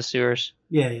maneuverability in the sewers.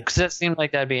 Yeah. Because that seemed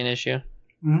like that'd be an issue.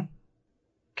 Mm-hmm.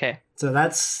 Okay. So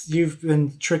you've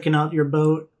been tricking out your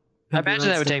boat. I imagine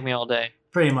that would take me all day.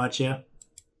 Pretty much, yeah.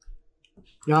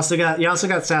 You also got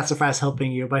Sassafras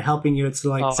helping you. By helping you, it's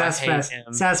like Sassafras.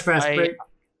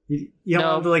 You don't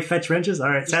want to like fetch wrenches. All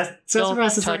right,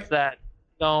 Sassafras is touch that.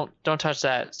 Don't touch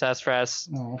that, Sassafras.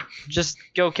 Oh. Just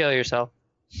go kill yourself.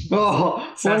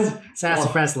 Oh,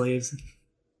 Sassafras leaves.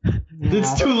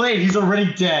 It's too late. He's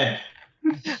already dead.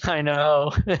 I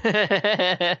know.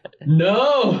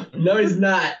 No, he's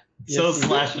not. So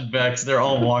Slash and Vex, they're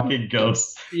all walking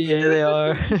ghosts. Yeah, they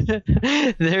are.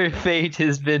 Their fate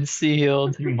has been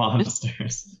sealed. You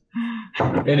monsters.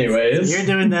 Anyways, so you're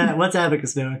doing that. What's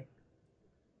Abacus doing?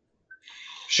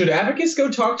 Should Abacus go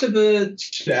talk to the?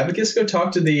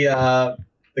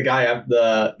 The guy that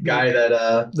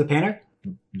the painter?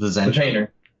 The Zencha? The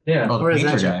painter. Yeah. Oh, the or painter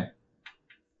Zencha? guy.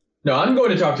 No, I'm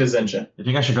going to talk to Zencha. You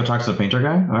think I should go talk to the painter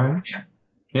guy? All right.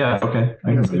 Yeah, okay.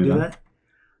 I guess we do that.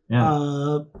 Yeah.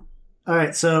 All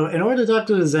right, so in order to talk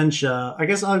to the Zencha, I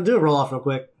guess I'll do a roll-off real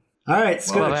quick. All right,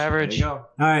 Well, average. All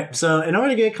right, so in order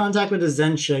to get contact with the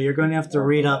Zencha, you're going to have to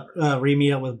re-meet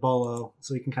up with Bolo,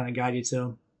 so he can kind of guide you to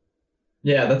him.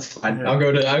 Yeah, that's fine. Right. I'll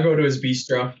go to his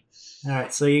bistro. All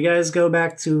right, so you guys go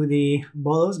back to the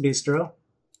Bolo's bistro.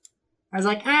 I was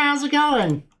like, how's it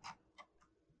going?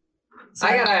 So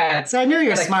I knew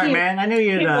you're smart, man. I knew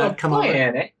you'd come up.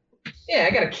 Yeah,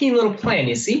 I got a keen little plan.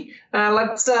 You see,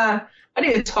 I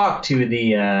need to talk to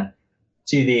the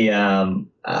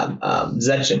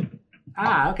Zetchin.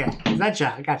 Ah, okay,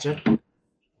 Zetcha, I gotcha.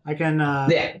 I can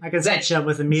Zetcha up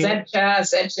with a meeting.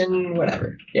 Zetchin,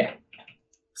 whatever. Yeah.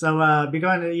 So,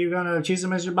 you gonna choose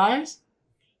them as your buyers?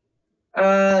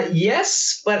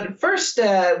 Yes, but first, we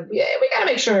gotta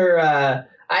make sure.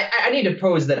 I need to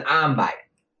pose that I'm buying.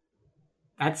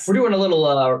 We're doing a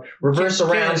little reverse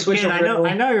around, switch around.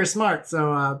 I know you're smart,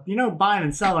 so buying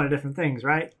and selling are different things,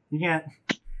 right? You can't.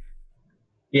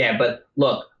 Yeah, but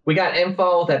look, we got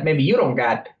info that maybe you don't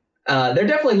got. They're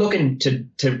definitely looking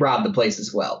to rob the place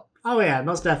as well. Oh yeah,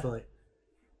 most definitely.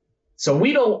 So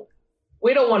we don't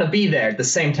want to be there at the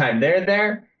same time they're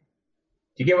there.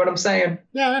 Do you get what I'm saying?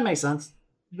 Yeah, that makes sense.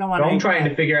 You don't want. I'm trying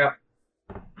to figure out.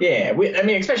 Yeah,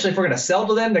 especially if we're gonna sell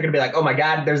to them, they're gonna be like, "Oh my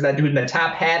God, there's that dude in the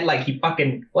top hat, like he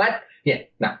fucking what?" Yeah,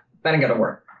 no, that ain't gonna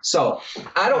work. So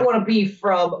I don't want to be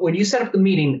from when you set up the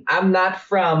meeting. I'm not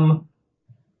from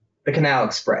the Canal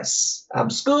Express. I'm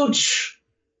Scooch.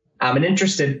 I'm an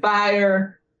interested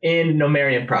buyer. in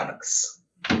Nomarian products.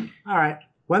 All right.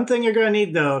 One thing you're going to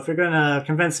need, though, if you're going to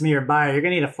convince me or buyer, you're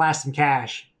going to need to flash some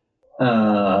cash. Your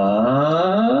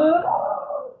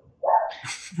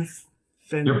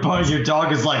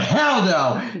dog is like, hell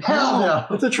no! Hell no!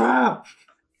 It's a trap!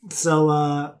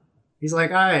 So he's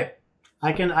like, all right,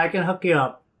 I can hook you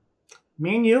up.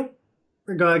 Me and you,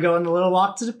 we're going to go on a little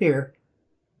walk to the pier.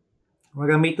 We're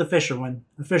going to meet the fisherwoman.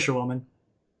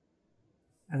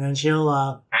 And then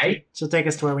she'll take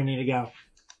us to where we need to go.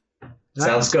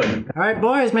 Sounds good. All right,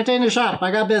 boys, maintain the shop.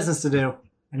 I got business to do.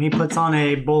 And he puts on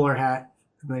a bowler hat.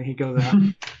 And then he goes out.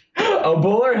 A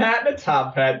bowler hat and a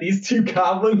top hat. These two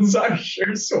goblins are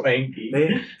sure swanky.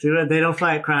 They don't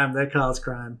fight crime. They cause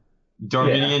crime.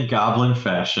 Darwinian goblin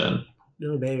fashion.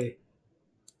 Oh, baby.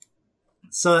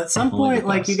 So at some point,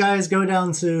 like, you guys go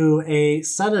down to a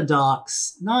set of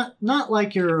docks, not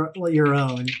like your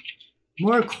own,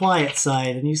 more quiet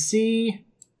side, and you see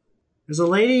there's a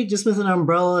lady just with an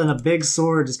umbrella and a big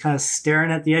sword just kind of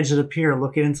staring at the edge of the pier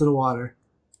looking into the water.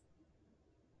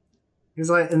 He's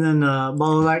like, and then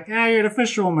Bolo's like, "Hey, you're the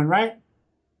fisherwoman, right?"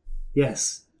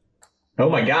 Yes. Oh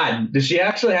my god, does she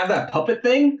actually have that puppet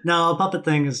thing? No, puppet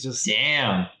thing is just...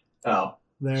 Damn. Oh.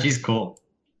 There. She's cool.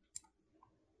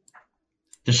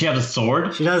 Does she have a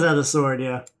sword? She does have a sword,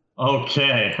 yeah.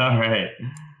 Okay, alright.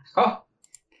 Oh,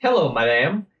 hello,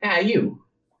 madame. How are you?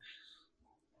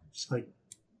 She's like,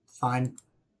 fine.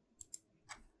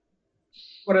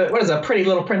 What does a pretty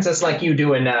little princess like you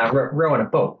doing rowing a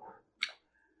boat?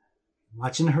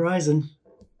 Watching the horizon,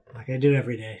 like I do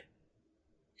every day.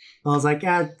 I was like,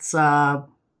 yeah, it's,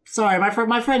 sorry,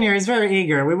 my friend here, he's very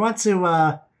eager. We want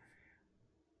to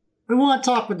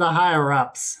talk with the higher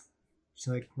ups. She's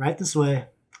like, right this way.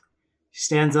 She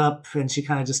stands up and she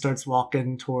kind of just starts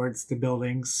walking towards the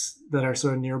buildings that are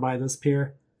sort of nearby this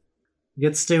pier.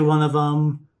 Gets to one of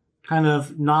them, kind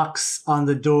of knocks on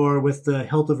the door with the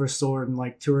hilt of her sword in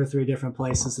like 2 or 3 different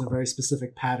places in a very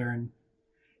specific pattern.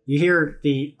 You hear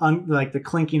the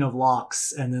clinking of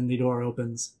locks, and then the door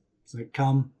opens. It's like,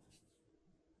 come.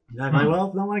 I'm like,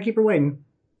 well, don't want to keep her waiting.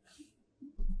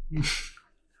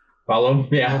 Follow?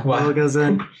 Yeah. Follow goes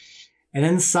in. And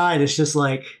inside, it's just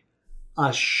like a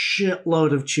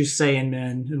shitload of Chusean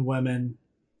men and women.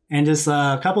 And just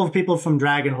a couple of people from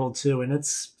Dragonhold, too. And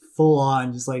it's full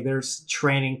on. Just like there's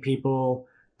training people,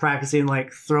 practicing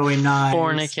like throwing knives.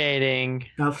 Fornicating.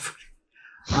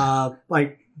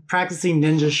 Like practicing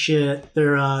ninja shit.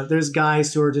 There's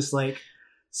guys who are just like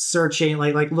searching,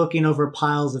 like looking over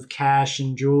piles of cash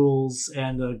and jewels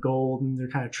and gold, and they're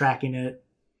kind of tracking it.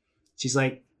 She's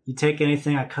like, "You take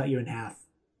anything, I cut you in half."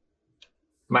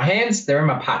 My hands, they're in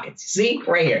my pockets. See,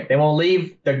 right here. They won't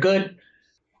leave. They're good.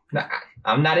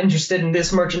 I'm not interested in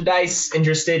this merchandise.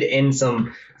 Interested in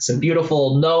some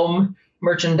beautiful gnome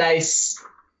merchandise.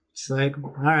 She's like,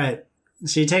 "All right."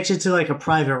 She takes you to like a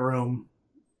private room.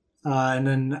 And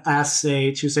then asks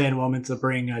a Chusean woman to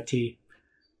bring tea.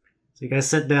 So you guys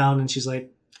sit down, and she's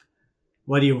like,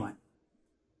 "What do you want?"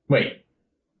 Wait.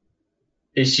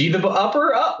 Is she the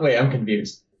upper? Oh, wait, I'm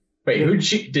confused. Wait, yeah.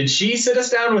 Did she sit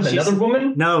us down with another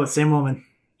woman? No, same woman.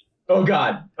 Oh,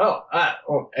 God.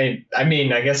 Oh, I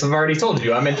mean, I guess I've already told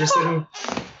you. I'm interested in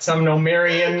some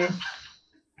Nomarian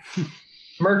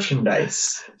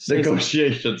merchandise.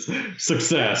 Negotiations.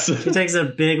 Success. She takes a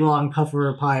big, long puff of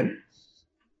her pipe.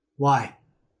 Why?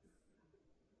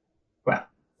 Well,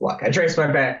 look, I trace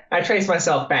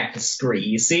myself back to Scree,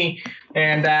 you see?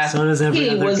 And so does every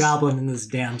other goblin in this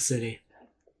damn city.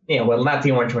 Yeah, well, not the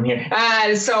orange one here.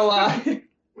 It's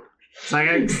like,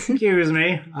 excuse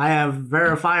me, I have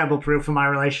verifiable proof of my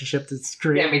relationship to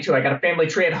Scree. Yeah, me too. I got a family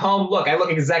tree at home. Look, I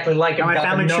look exactly like him. My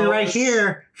family tree right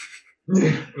here.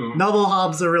 Noble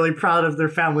Hobbs are really proud of their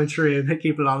family tree, and they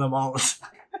keep it on them all the time.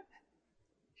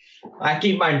 I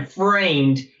keep mine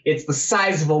framed. It's the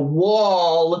size of a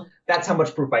wall. That's how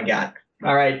much proof I got.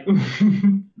 All right.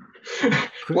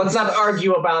 Let's not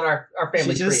argue about our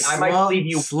family tree. I might leave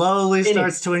you. Slowly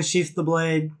starts to unsheath the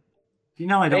blade. You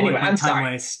know I don't want time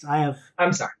waste. I'm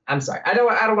sorry. I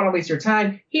don't want to waste your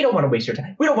time. He don't want to waste your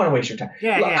time. We don't want to waste your time.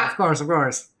 Yeah, look, of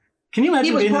course. Can you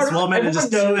imagine being this woman and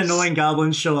just 2 annoying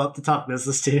goblins show up to talk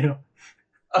business to you?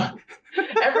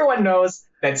 Everyone knows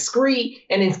that Scree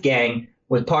and his gang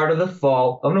was part of the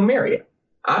fall of Nomeria.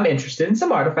 I'm interested in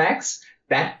some artifacts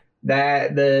and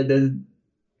I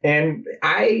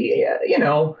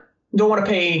don't want to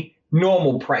pay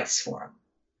normal price for them.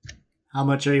 How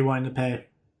much are you wanting to pay?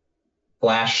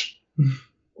 Flash.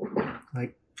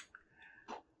 Like,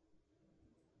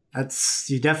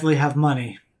 you definitely have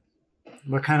money.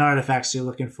 What kind of artifacts are you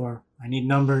looking for? I need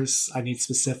numbers. I need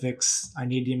specifics. I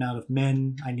need the amount of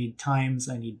men. I need times.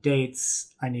 I need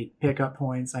dates. I need pickup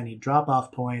points. I need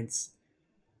drop-off points.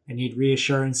 I need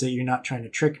reassurance that you're not trying to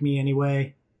trick me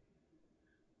anyway.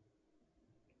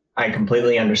 I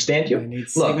completely understand you. I need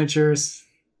signatures.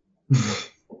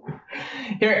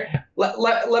 Here,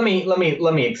 let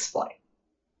me explain.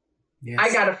 Yes.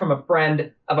 I got it from a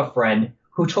friend of a friend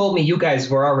who told me you guys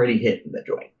were already hitting the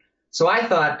joint. So I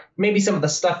thought maybe some of the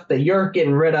stuff that you're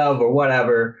getting rid of or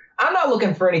whatever, I'm not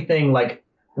looking for anything like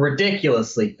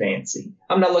ridiculously fancy.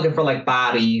 I'm not looking for like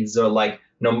bodies or like,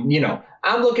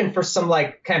 I'm looking for some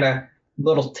like kind of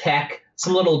little tech,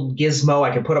 some little gizmo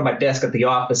I can put on my desk at the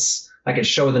office. I can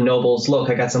show the nobles, look,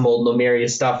 I got some old Nomeria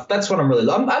stuff. That's what I'm really,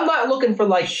 I'm not looking for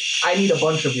like, I need a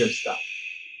bunch of your stuff.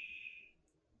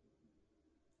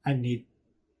 I need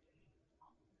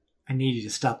you to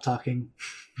stop talking.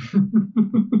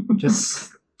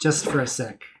 just for a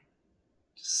sec.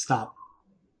 Just stop.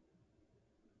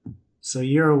 So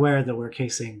you're aware that we're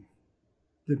casing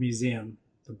the museum,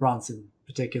 the Bronson in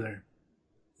particular.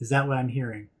 Is that what I'm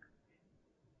hearing?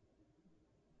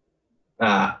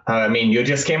 I mean, you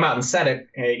just came out and said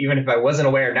it. Even if I wasn't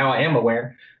aware, now I am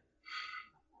aware.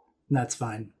 That's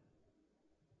fine.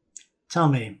 Tell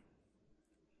me,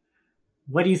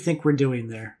 what do you think we're doing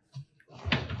there?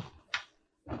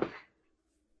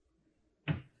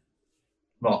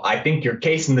 Well, I think you're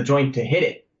casing the joint to hit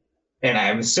it. And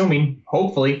I'm assuming,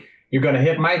 hopefully, you're going to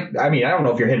hit I don't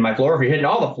know if you're hitting my floor, if you're hitting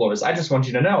all the floors. I just want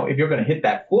you to know, if you're going to hit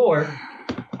that floor,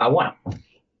 I won.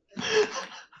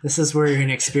 This is where your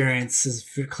inexperience is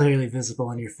clearly visible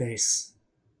on your face.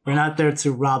 We're not there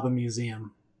to rob a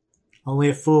museum. Only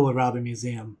a fool would rob a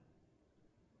museum.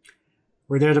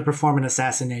 We're there to perform an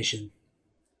assassination.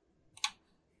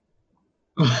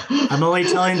 I'm only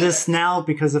telling this now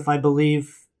because if I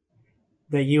believe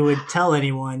that you would tell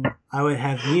anyone, I would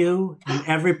have you and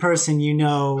every person you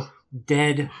know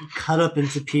dead, cut up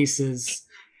into pieces,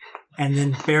 and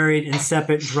then buried in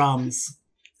separate drums.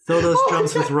 Fill those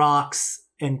drums with rocks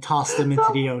and toss them into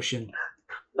the ocean.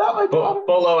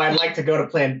 Bolo, I'd like to go to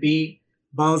plan B.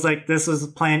 Bolo's like, this was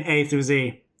plan A through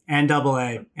Z, and double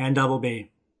A, and double B.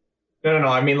 No.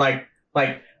 I mean, like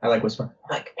I like whisper.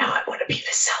 Like, now I want to be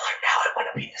the seller.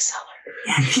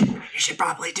 Yeah, you should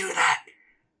probably do that.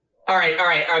 All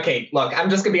right. Okay, look, I'm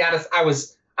just gonna be honest. I'm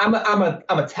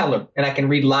a teller, and I can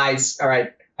read lies. All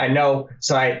right, I know.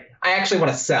 So I actually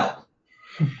want to sell.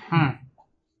 I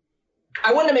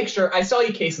wanted to make sure. I saw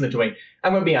you casing the joint.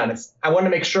 I'm gonna be honest. I wanted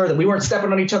to make sure that we weren't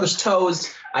stepping on each other's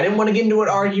toes. I didn't want to get into an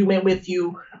argument with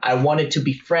you. I wanted to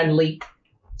be friendly.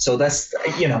 So that's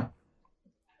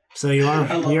So you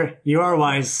are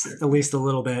wise, at least a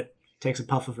little bit. Takes a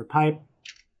puff of her pipe.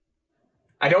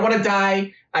 I don't want to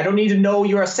die. I don't need to know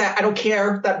you're I don't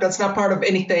care. That's not part of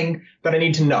anything that I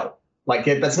need to know. Like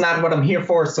that's not what I'm here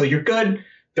for. So you're good.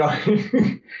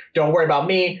 Don't worry about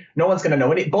me. No one's gonna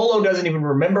know it. Bolo doesn't even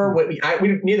remember what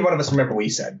neither one of us remember what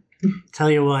he said. Tell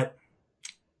you what.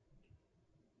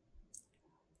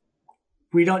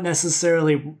 We don't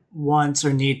necessarily want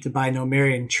or need to buy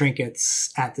Nomerian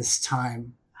trinkets at this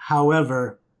time.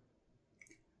 However,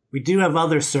 we do have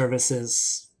other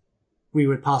services we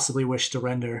would possibly wish to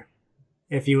render,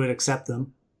 if you would accept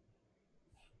them.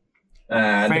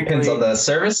 Depends on the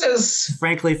services.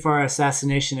 Frankly, for our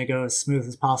assassination to go as smooth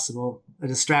as possible, a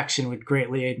distraction would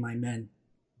greatly aid my men.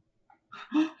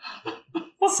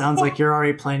 Sounds like you're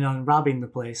already planning on robbing the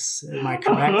place. Am I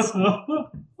correct?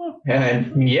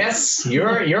 Yes,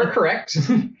 you're correct.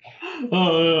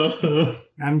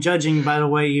 I'm judging by the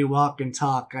way you walk and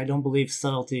talk. I don't believe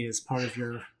subtlety is part of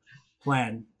your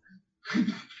plan.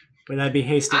 Would that be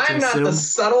hasty to assume? I'm not the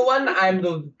subtle one. I'm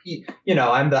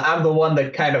I'm the one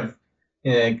that kind of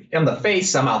I'm the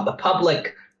face. I'm out in the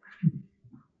public.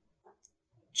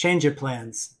 Change your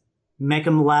plans. Make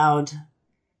them loud.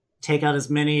 Take out as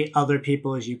many other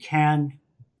people as you can.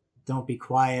 Don't be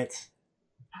quiet.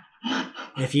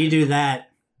 If you do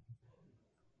that,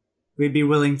 we'd be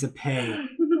willing to pay.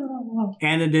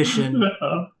 In addition,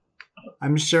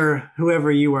 I'm sure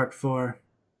whoever you work for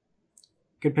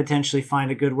could potentially find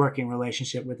a good working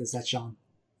relationship with this Echelon.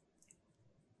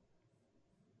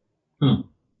 I'm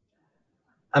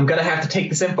going to have to take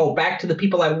this info back to the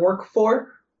people I work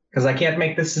for because I can't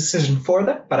make this decision for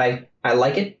them, but I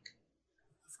like it.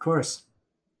 Of course.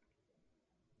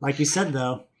 Like you said,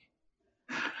 though,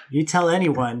 you tell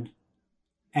anyone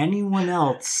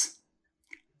else,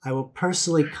 I will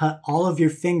personally cut all of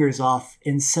your fingers off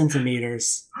in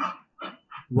centimeters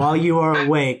while you are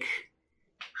awake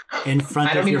in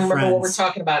front of your friends. I don't even remember what we're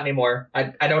talking about anymore.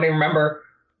 I don't even remember.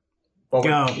 Well,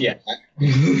 Go. Yeah.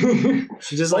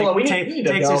 She just Hold like on, we need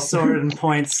to takes go. her sword and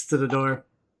points to the door.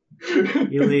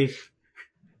 You leave.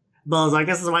 Buzz, I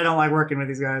guess this is why I don't like working with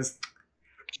these guys.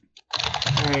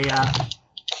 They,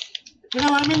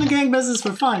 I'm in the gang business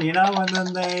for fun, and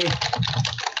then they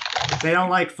don't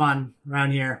like fun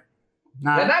around here.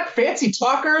 They're not fancy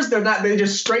talkers. They're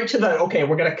just straight to the, okay,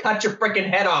 we're going to cut your freaking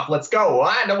head off. Let's go.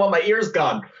 I don't want my ears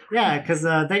gone. Yeah, because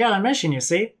they got a mission, you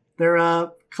see. They're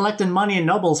collecting money and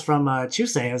nobles from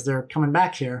Chusei as they're coming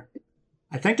back here.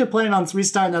 I think they're planning on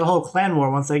restarting that whole clan war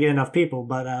once they get enough people,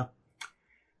 but I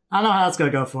don't know how that's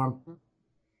going to go for them.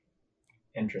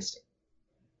 Interesting.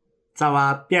 So,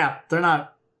 yeah, they're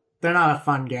not a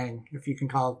fun gang, if you can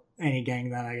call any gang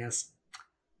that, I guess.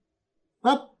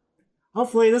 Well,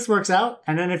 hopefully this works out,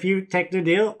 and then if you take the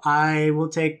deal, I will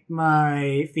take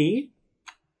my fee.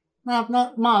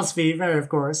 Not Ma's fee, very of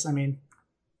course. I mean,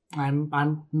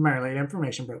 I'm merely an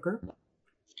information broker.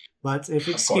 But if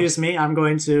you excuse me, I'm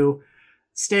going to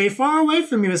stay far away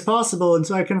from you as possible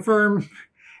until I confirm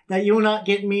that you will not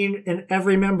get me and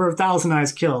every member of Thousand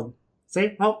Eyes killed.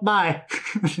 See? Oh, bye.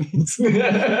 He's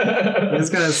gonna.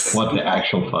 What the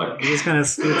actual fuck? He just kind of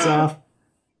scoots off.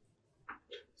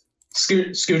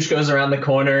 Scooch goes around the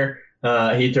corner.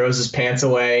 He throws his pants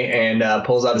away and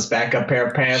pulls out his backup pair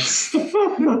of pants.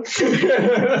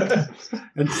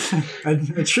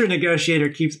 A true negotiator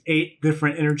keeps 8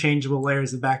 different interchangeable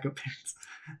layers of backup pants.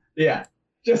 Yeah,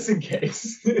 just in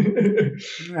case.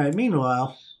 All right.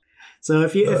 Meanwhile, so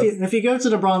if you go to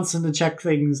the Bronson to check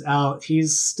things out, he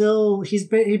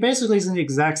basically is in the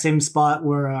exact same spot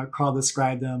where Carl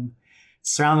described him,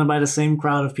 surrounded by the same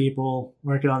crowd of people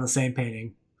working on the same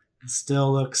painting.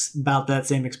 Still looks about that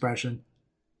same expression.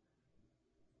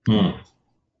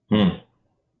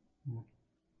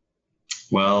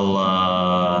 Well,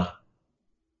 I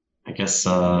guess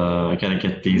I gotta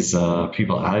get these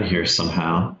people out of here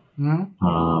somehow.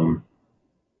 What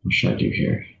should I do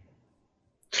here?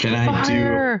 Can I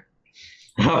Fire!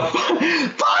 do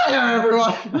fire,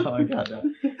 everyone? Oh my god!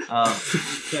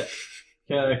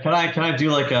 No. Can I do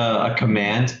like a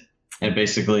command and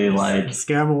basically like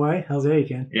scare him away? How's yeah you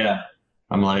can. Yeah,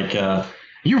 I'm like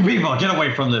you people get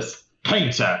away from this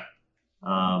painter.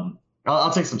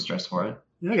 I'll take some stress for it.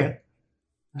 Okay,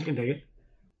 I can take it.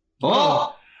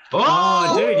 Oh,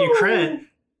 dude, you crit.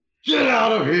 Get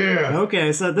out of here.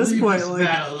 Okay, so at this point, like,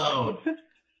 that alone.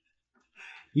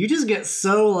 You just get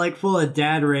so like full of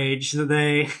dad rage that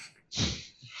they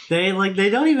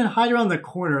don't even hide around the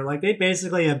corner. Like they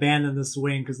basically abandon the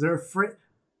swing because they're afraid.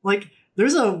 Like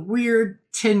there's a weird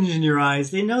tinge in your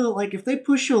eyes. They know that like if they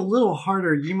push you a little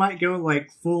harder, you might go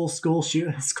like full school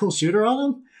shooter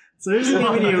on them. So they're just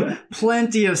giving you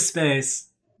plenty of space.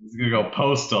 He's gonna go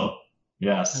postal.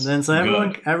 Yes. And then so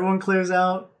everyone clears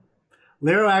out.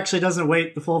 Lero actually doesn't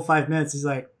wait the full 5 minutes. He's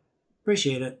like,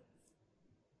 appreciate it.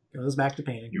 Goes back to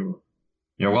painting.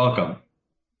 You're welcome.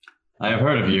 I have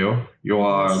heard of you. You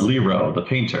are Lero, the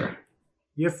painter.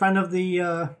 You're a friend of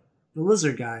the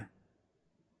lizard guy.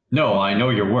 No, I know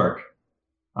your work.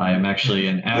 I am actually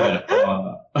an avid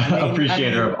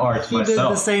appreciator of art he myself. He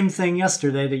did the same thing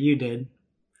yesterday that you did.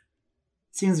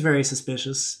 Seems very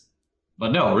suspicious.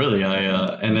 But no, really,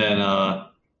 I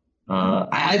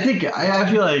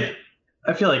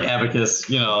feel like Abacus,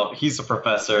 he's a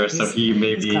professor, so he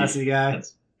may be a classy guy.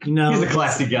 he's a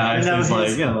classy guy.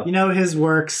 His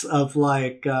works of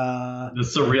like the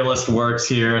surrealist works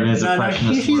here and his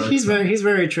impressionist works. He's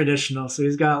very traditional. So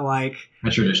he's got like a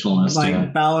traditionalist,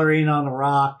 like ballerina on a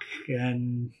rock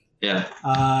and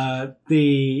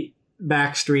the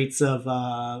back streets of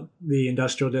the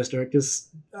industrial district. Just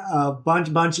a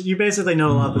bunch. You basically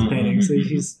know a lot of his paintings. So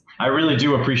I really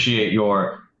do appreciate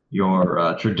your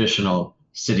traditional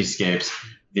cityscapes.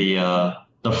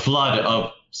 The flood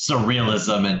of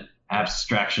surrealism and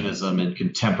abstractionism and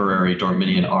contemporary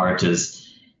Dorminian art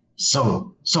is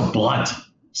so blunt,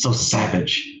 so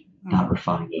savage, not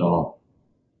refined at all.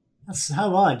 That's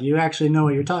how odd. You actually know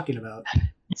what you're talking about.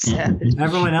 Savage.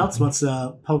 Everyone else wants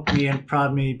to poke me and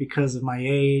prod me because of my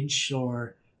age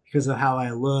or because of how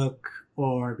I look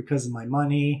or because of my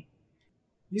money.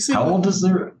 How old does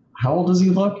he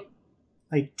look?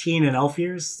 Like teen and elf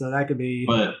years, so that could be.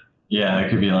 But yeah, it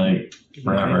could be like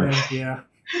forever. Yeah.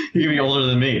 He could be older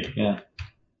than me. Yeah.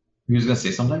 He was gonna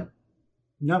say something.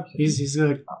 No, he's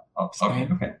good. Oh, okay.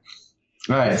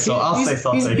 All right, so I'll say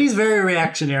something. He's very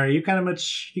reactionary. You kind of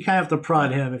have to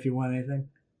prod him if you want anything.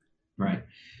 Right.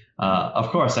 Of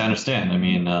course, I understand. I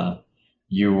mean,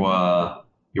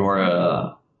 you're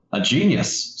a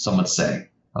genius, some would say,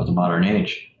 of the modern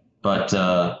age. But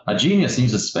a genius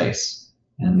needs a space,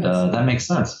 and that makes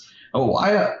sense. Oh,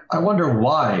 I wonder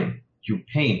why you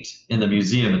paint in the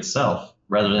museum itself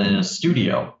rather than in a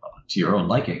studio to your own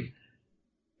liking.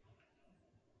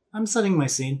 I'm setting my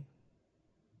scene.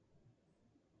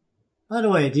 By the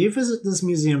way, do you visit this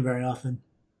museum very often?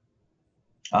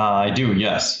 I do,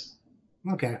 yes.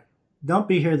 Okay. Don't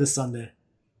be here this Sunday.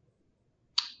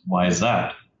 Why is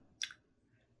that?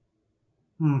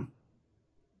 I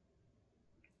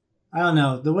don't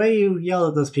know. The way you yell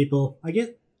at those people, I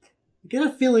get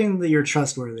a feeling that you're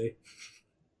trustworthy.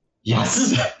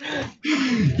 Yes.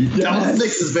 Double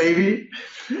sixes, baby.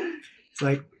 It's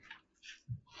like,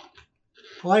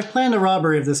 well, I've planned a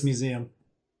robbery of this museum.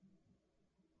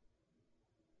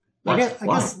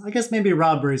 I guess maybe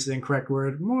robbery is the incorrect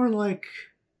word. More like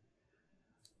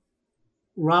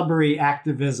robbery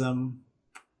activism,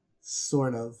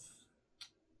 sort of.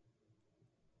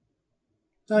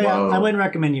 So yeah, I wouldn't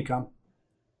recommend you come.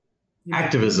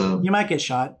 Activism. You might get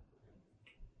shot.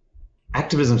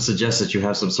 Activism suggests that you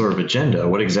have some sort of agenda.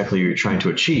 What exactly are you trying to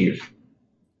achieve?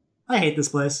 I hate this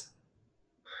place.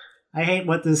 I hate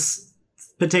what this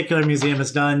particular museum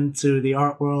has done to the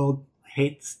art world. I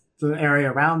hate the area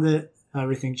around it, how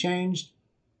everything changed.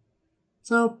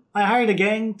 So I hired a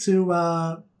gang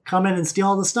to come in and steal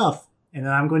all the stuff, and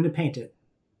then I'm going to paint it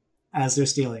as they're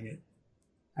stealing it.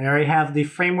 I already have the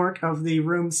framework of the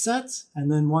room set,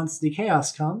 and then once the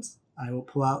chaos comes, I will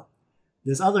pull out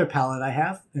this other palette I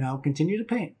have, and I'll continue to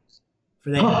paint.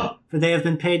 For they have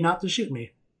been paid not to shoot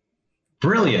me.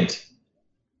 Brilliant.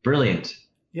 Brilliant.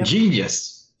 Yep.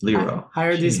 Genius, Lero. I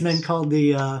hired these men called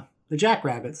the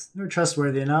Jackrabbits. They're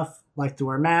trustworthy enough, like to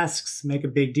wear masks, make a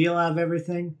big deal out of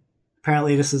everything.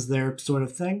 Apparently this is their sort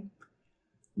of thing.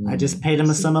 I just paid them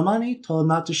a sum of money, told them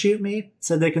not to shoot me,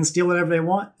 said they can steal whatever they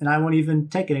want, and I won't even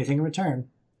take anything in return.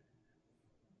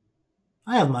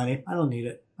 I have money. I don't need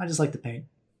it. I just like to paint.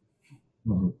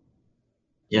 Mm-hmm.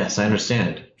 Yes, I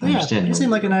understand. You seem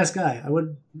like a nice guy. I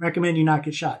would recommend you not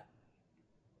get shot.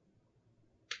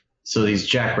 So these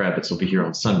jackrabbits will be here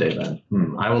on Sunday then.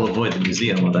 I will avoid the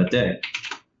museum on that day.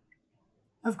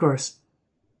 Of course.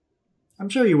 I'm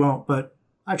sure you won't, but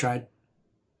I tried.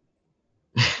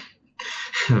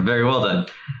 Very well then.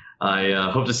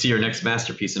 I hope to see your next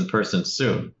masterpiece in person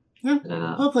soon.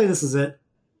 Yeah, hopefully this is it.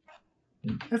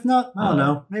 If not, I don't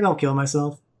know. Maybe I'll kill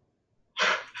myself.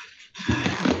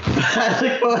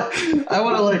 I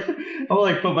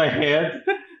want to put my hand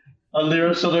on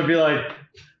Lero's shoulder and be like,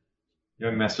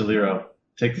 young Master Lero,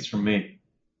 take this from me.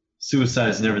 Suicide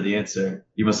is never the answer.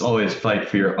 You must always fight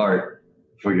for your art,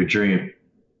 for your dream.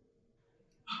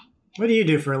 What do you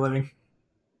do for a living?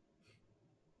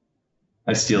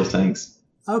 I steal things.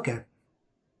 Okay.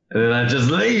 And then I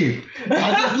just leave.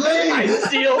 I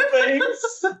steal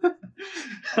things.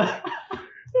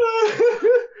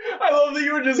 I love that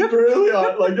you were just brutally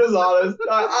just honest.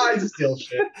 I just steal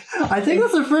shit. I think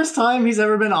that's the first time he's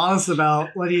ever been honest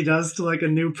about what he does to like a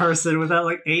new person without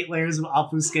like 8 layers of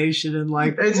obfuscation and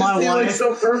like it just seemed like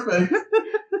so perfect.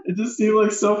 It just seemed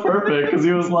like so perfect because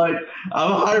he was like,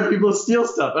 "I'm hire people to steal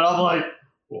stuff," and I'm like,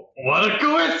 "What a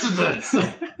coincidence!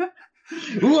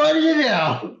 What do you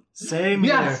know?" Same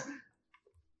here. Yes.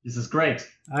 This is great.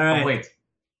 All right. Oh, wait.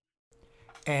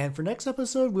 And for next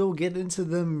episode, we'll get into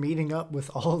them meeting up with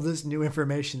all this new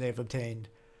information they've obtained.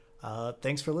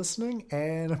 Thanks for listening,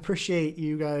 and appreciate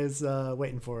you guys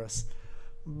waiting for us.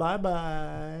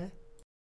 Bye-bye.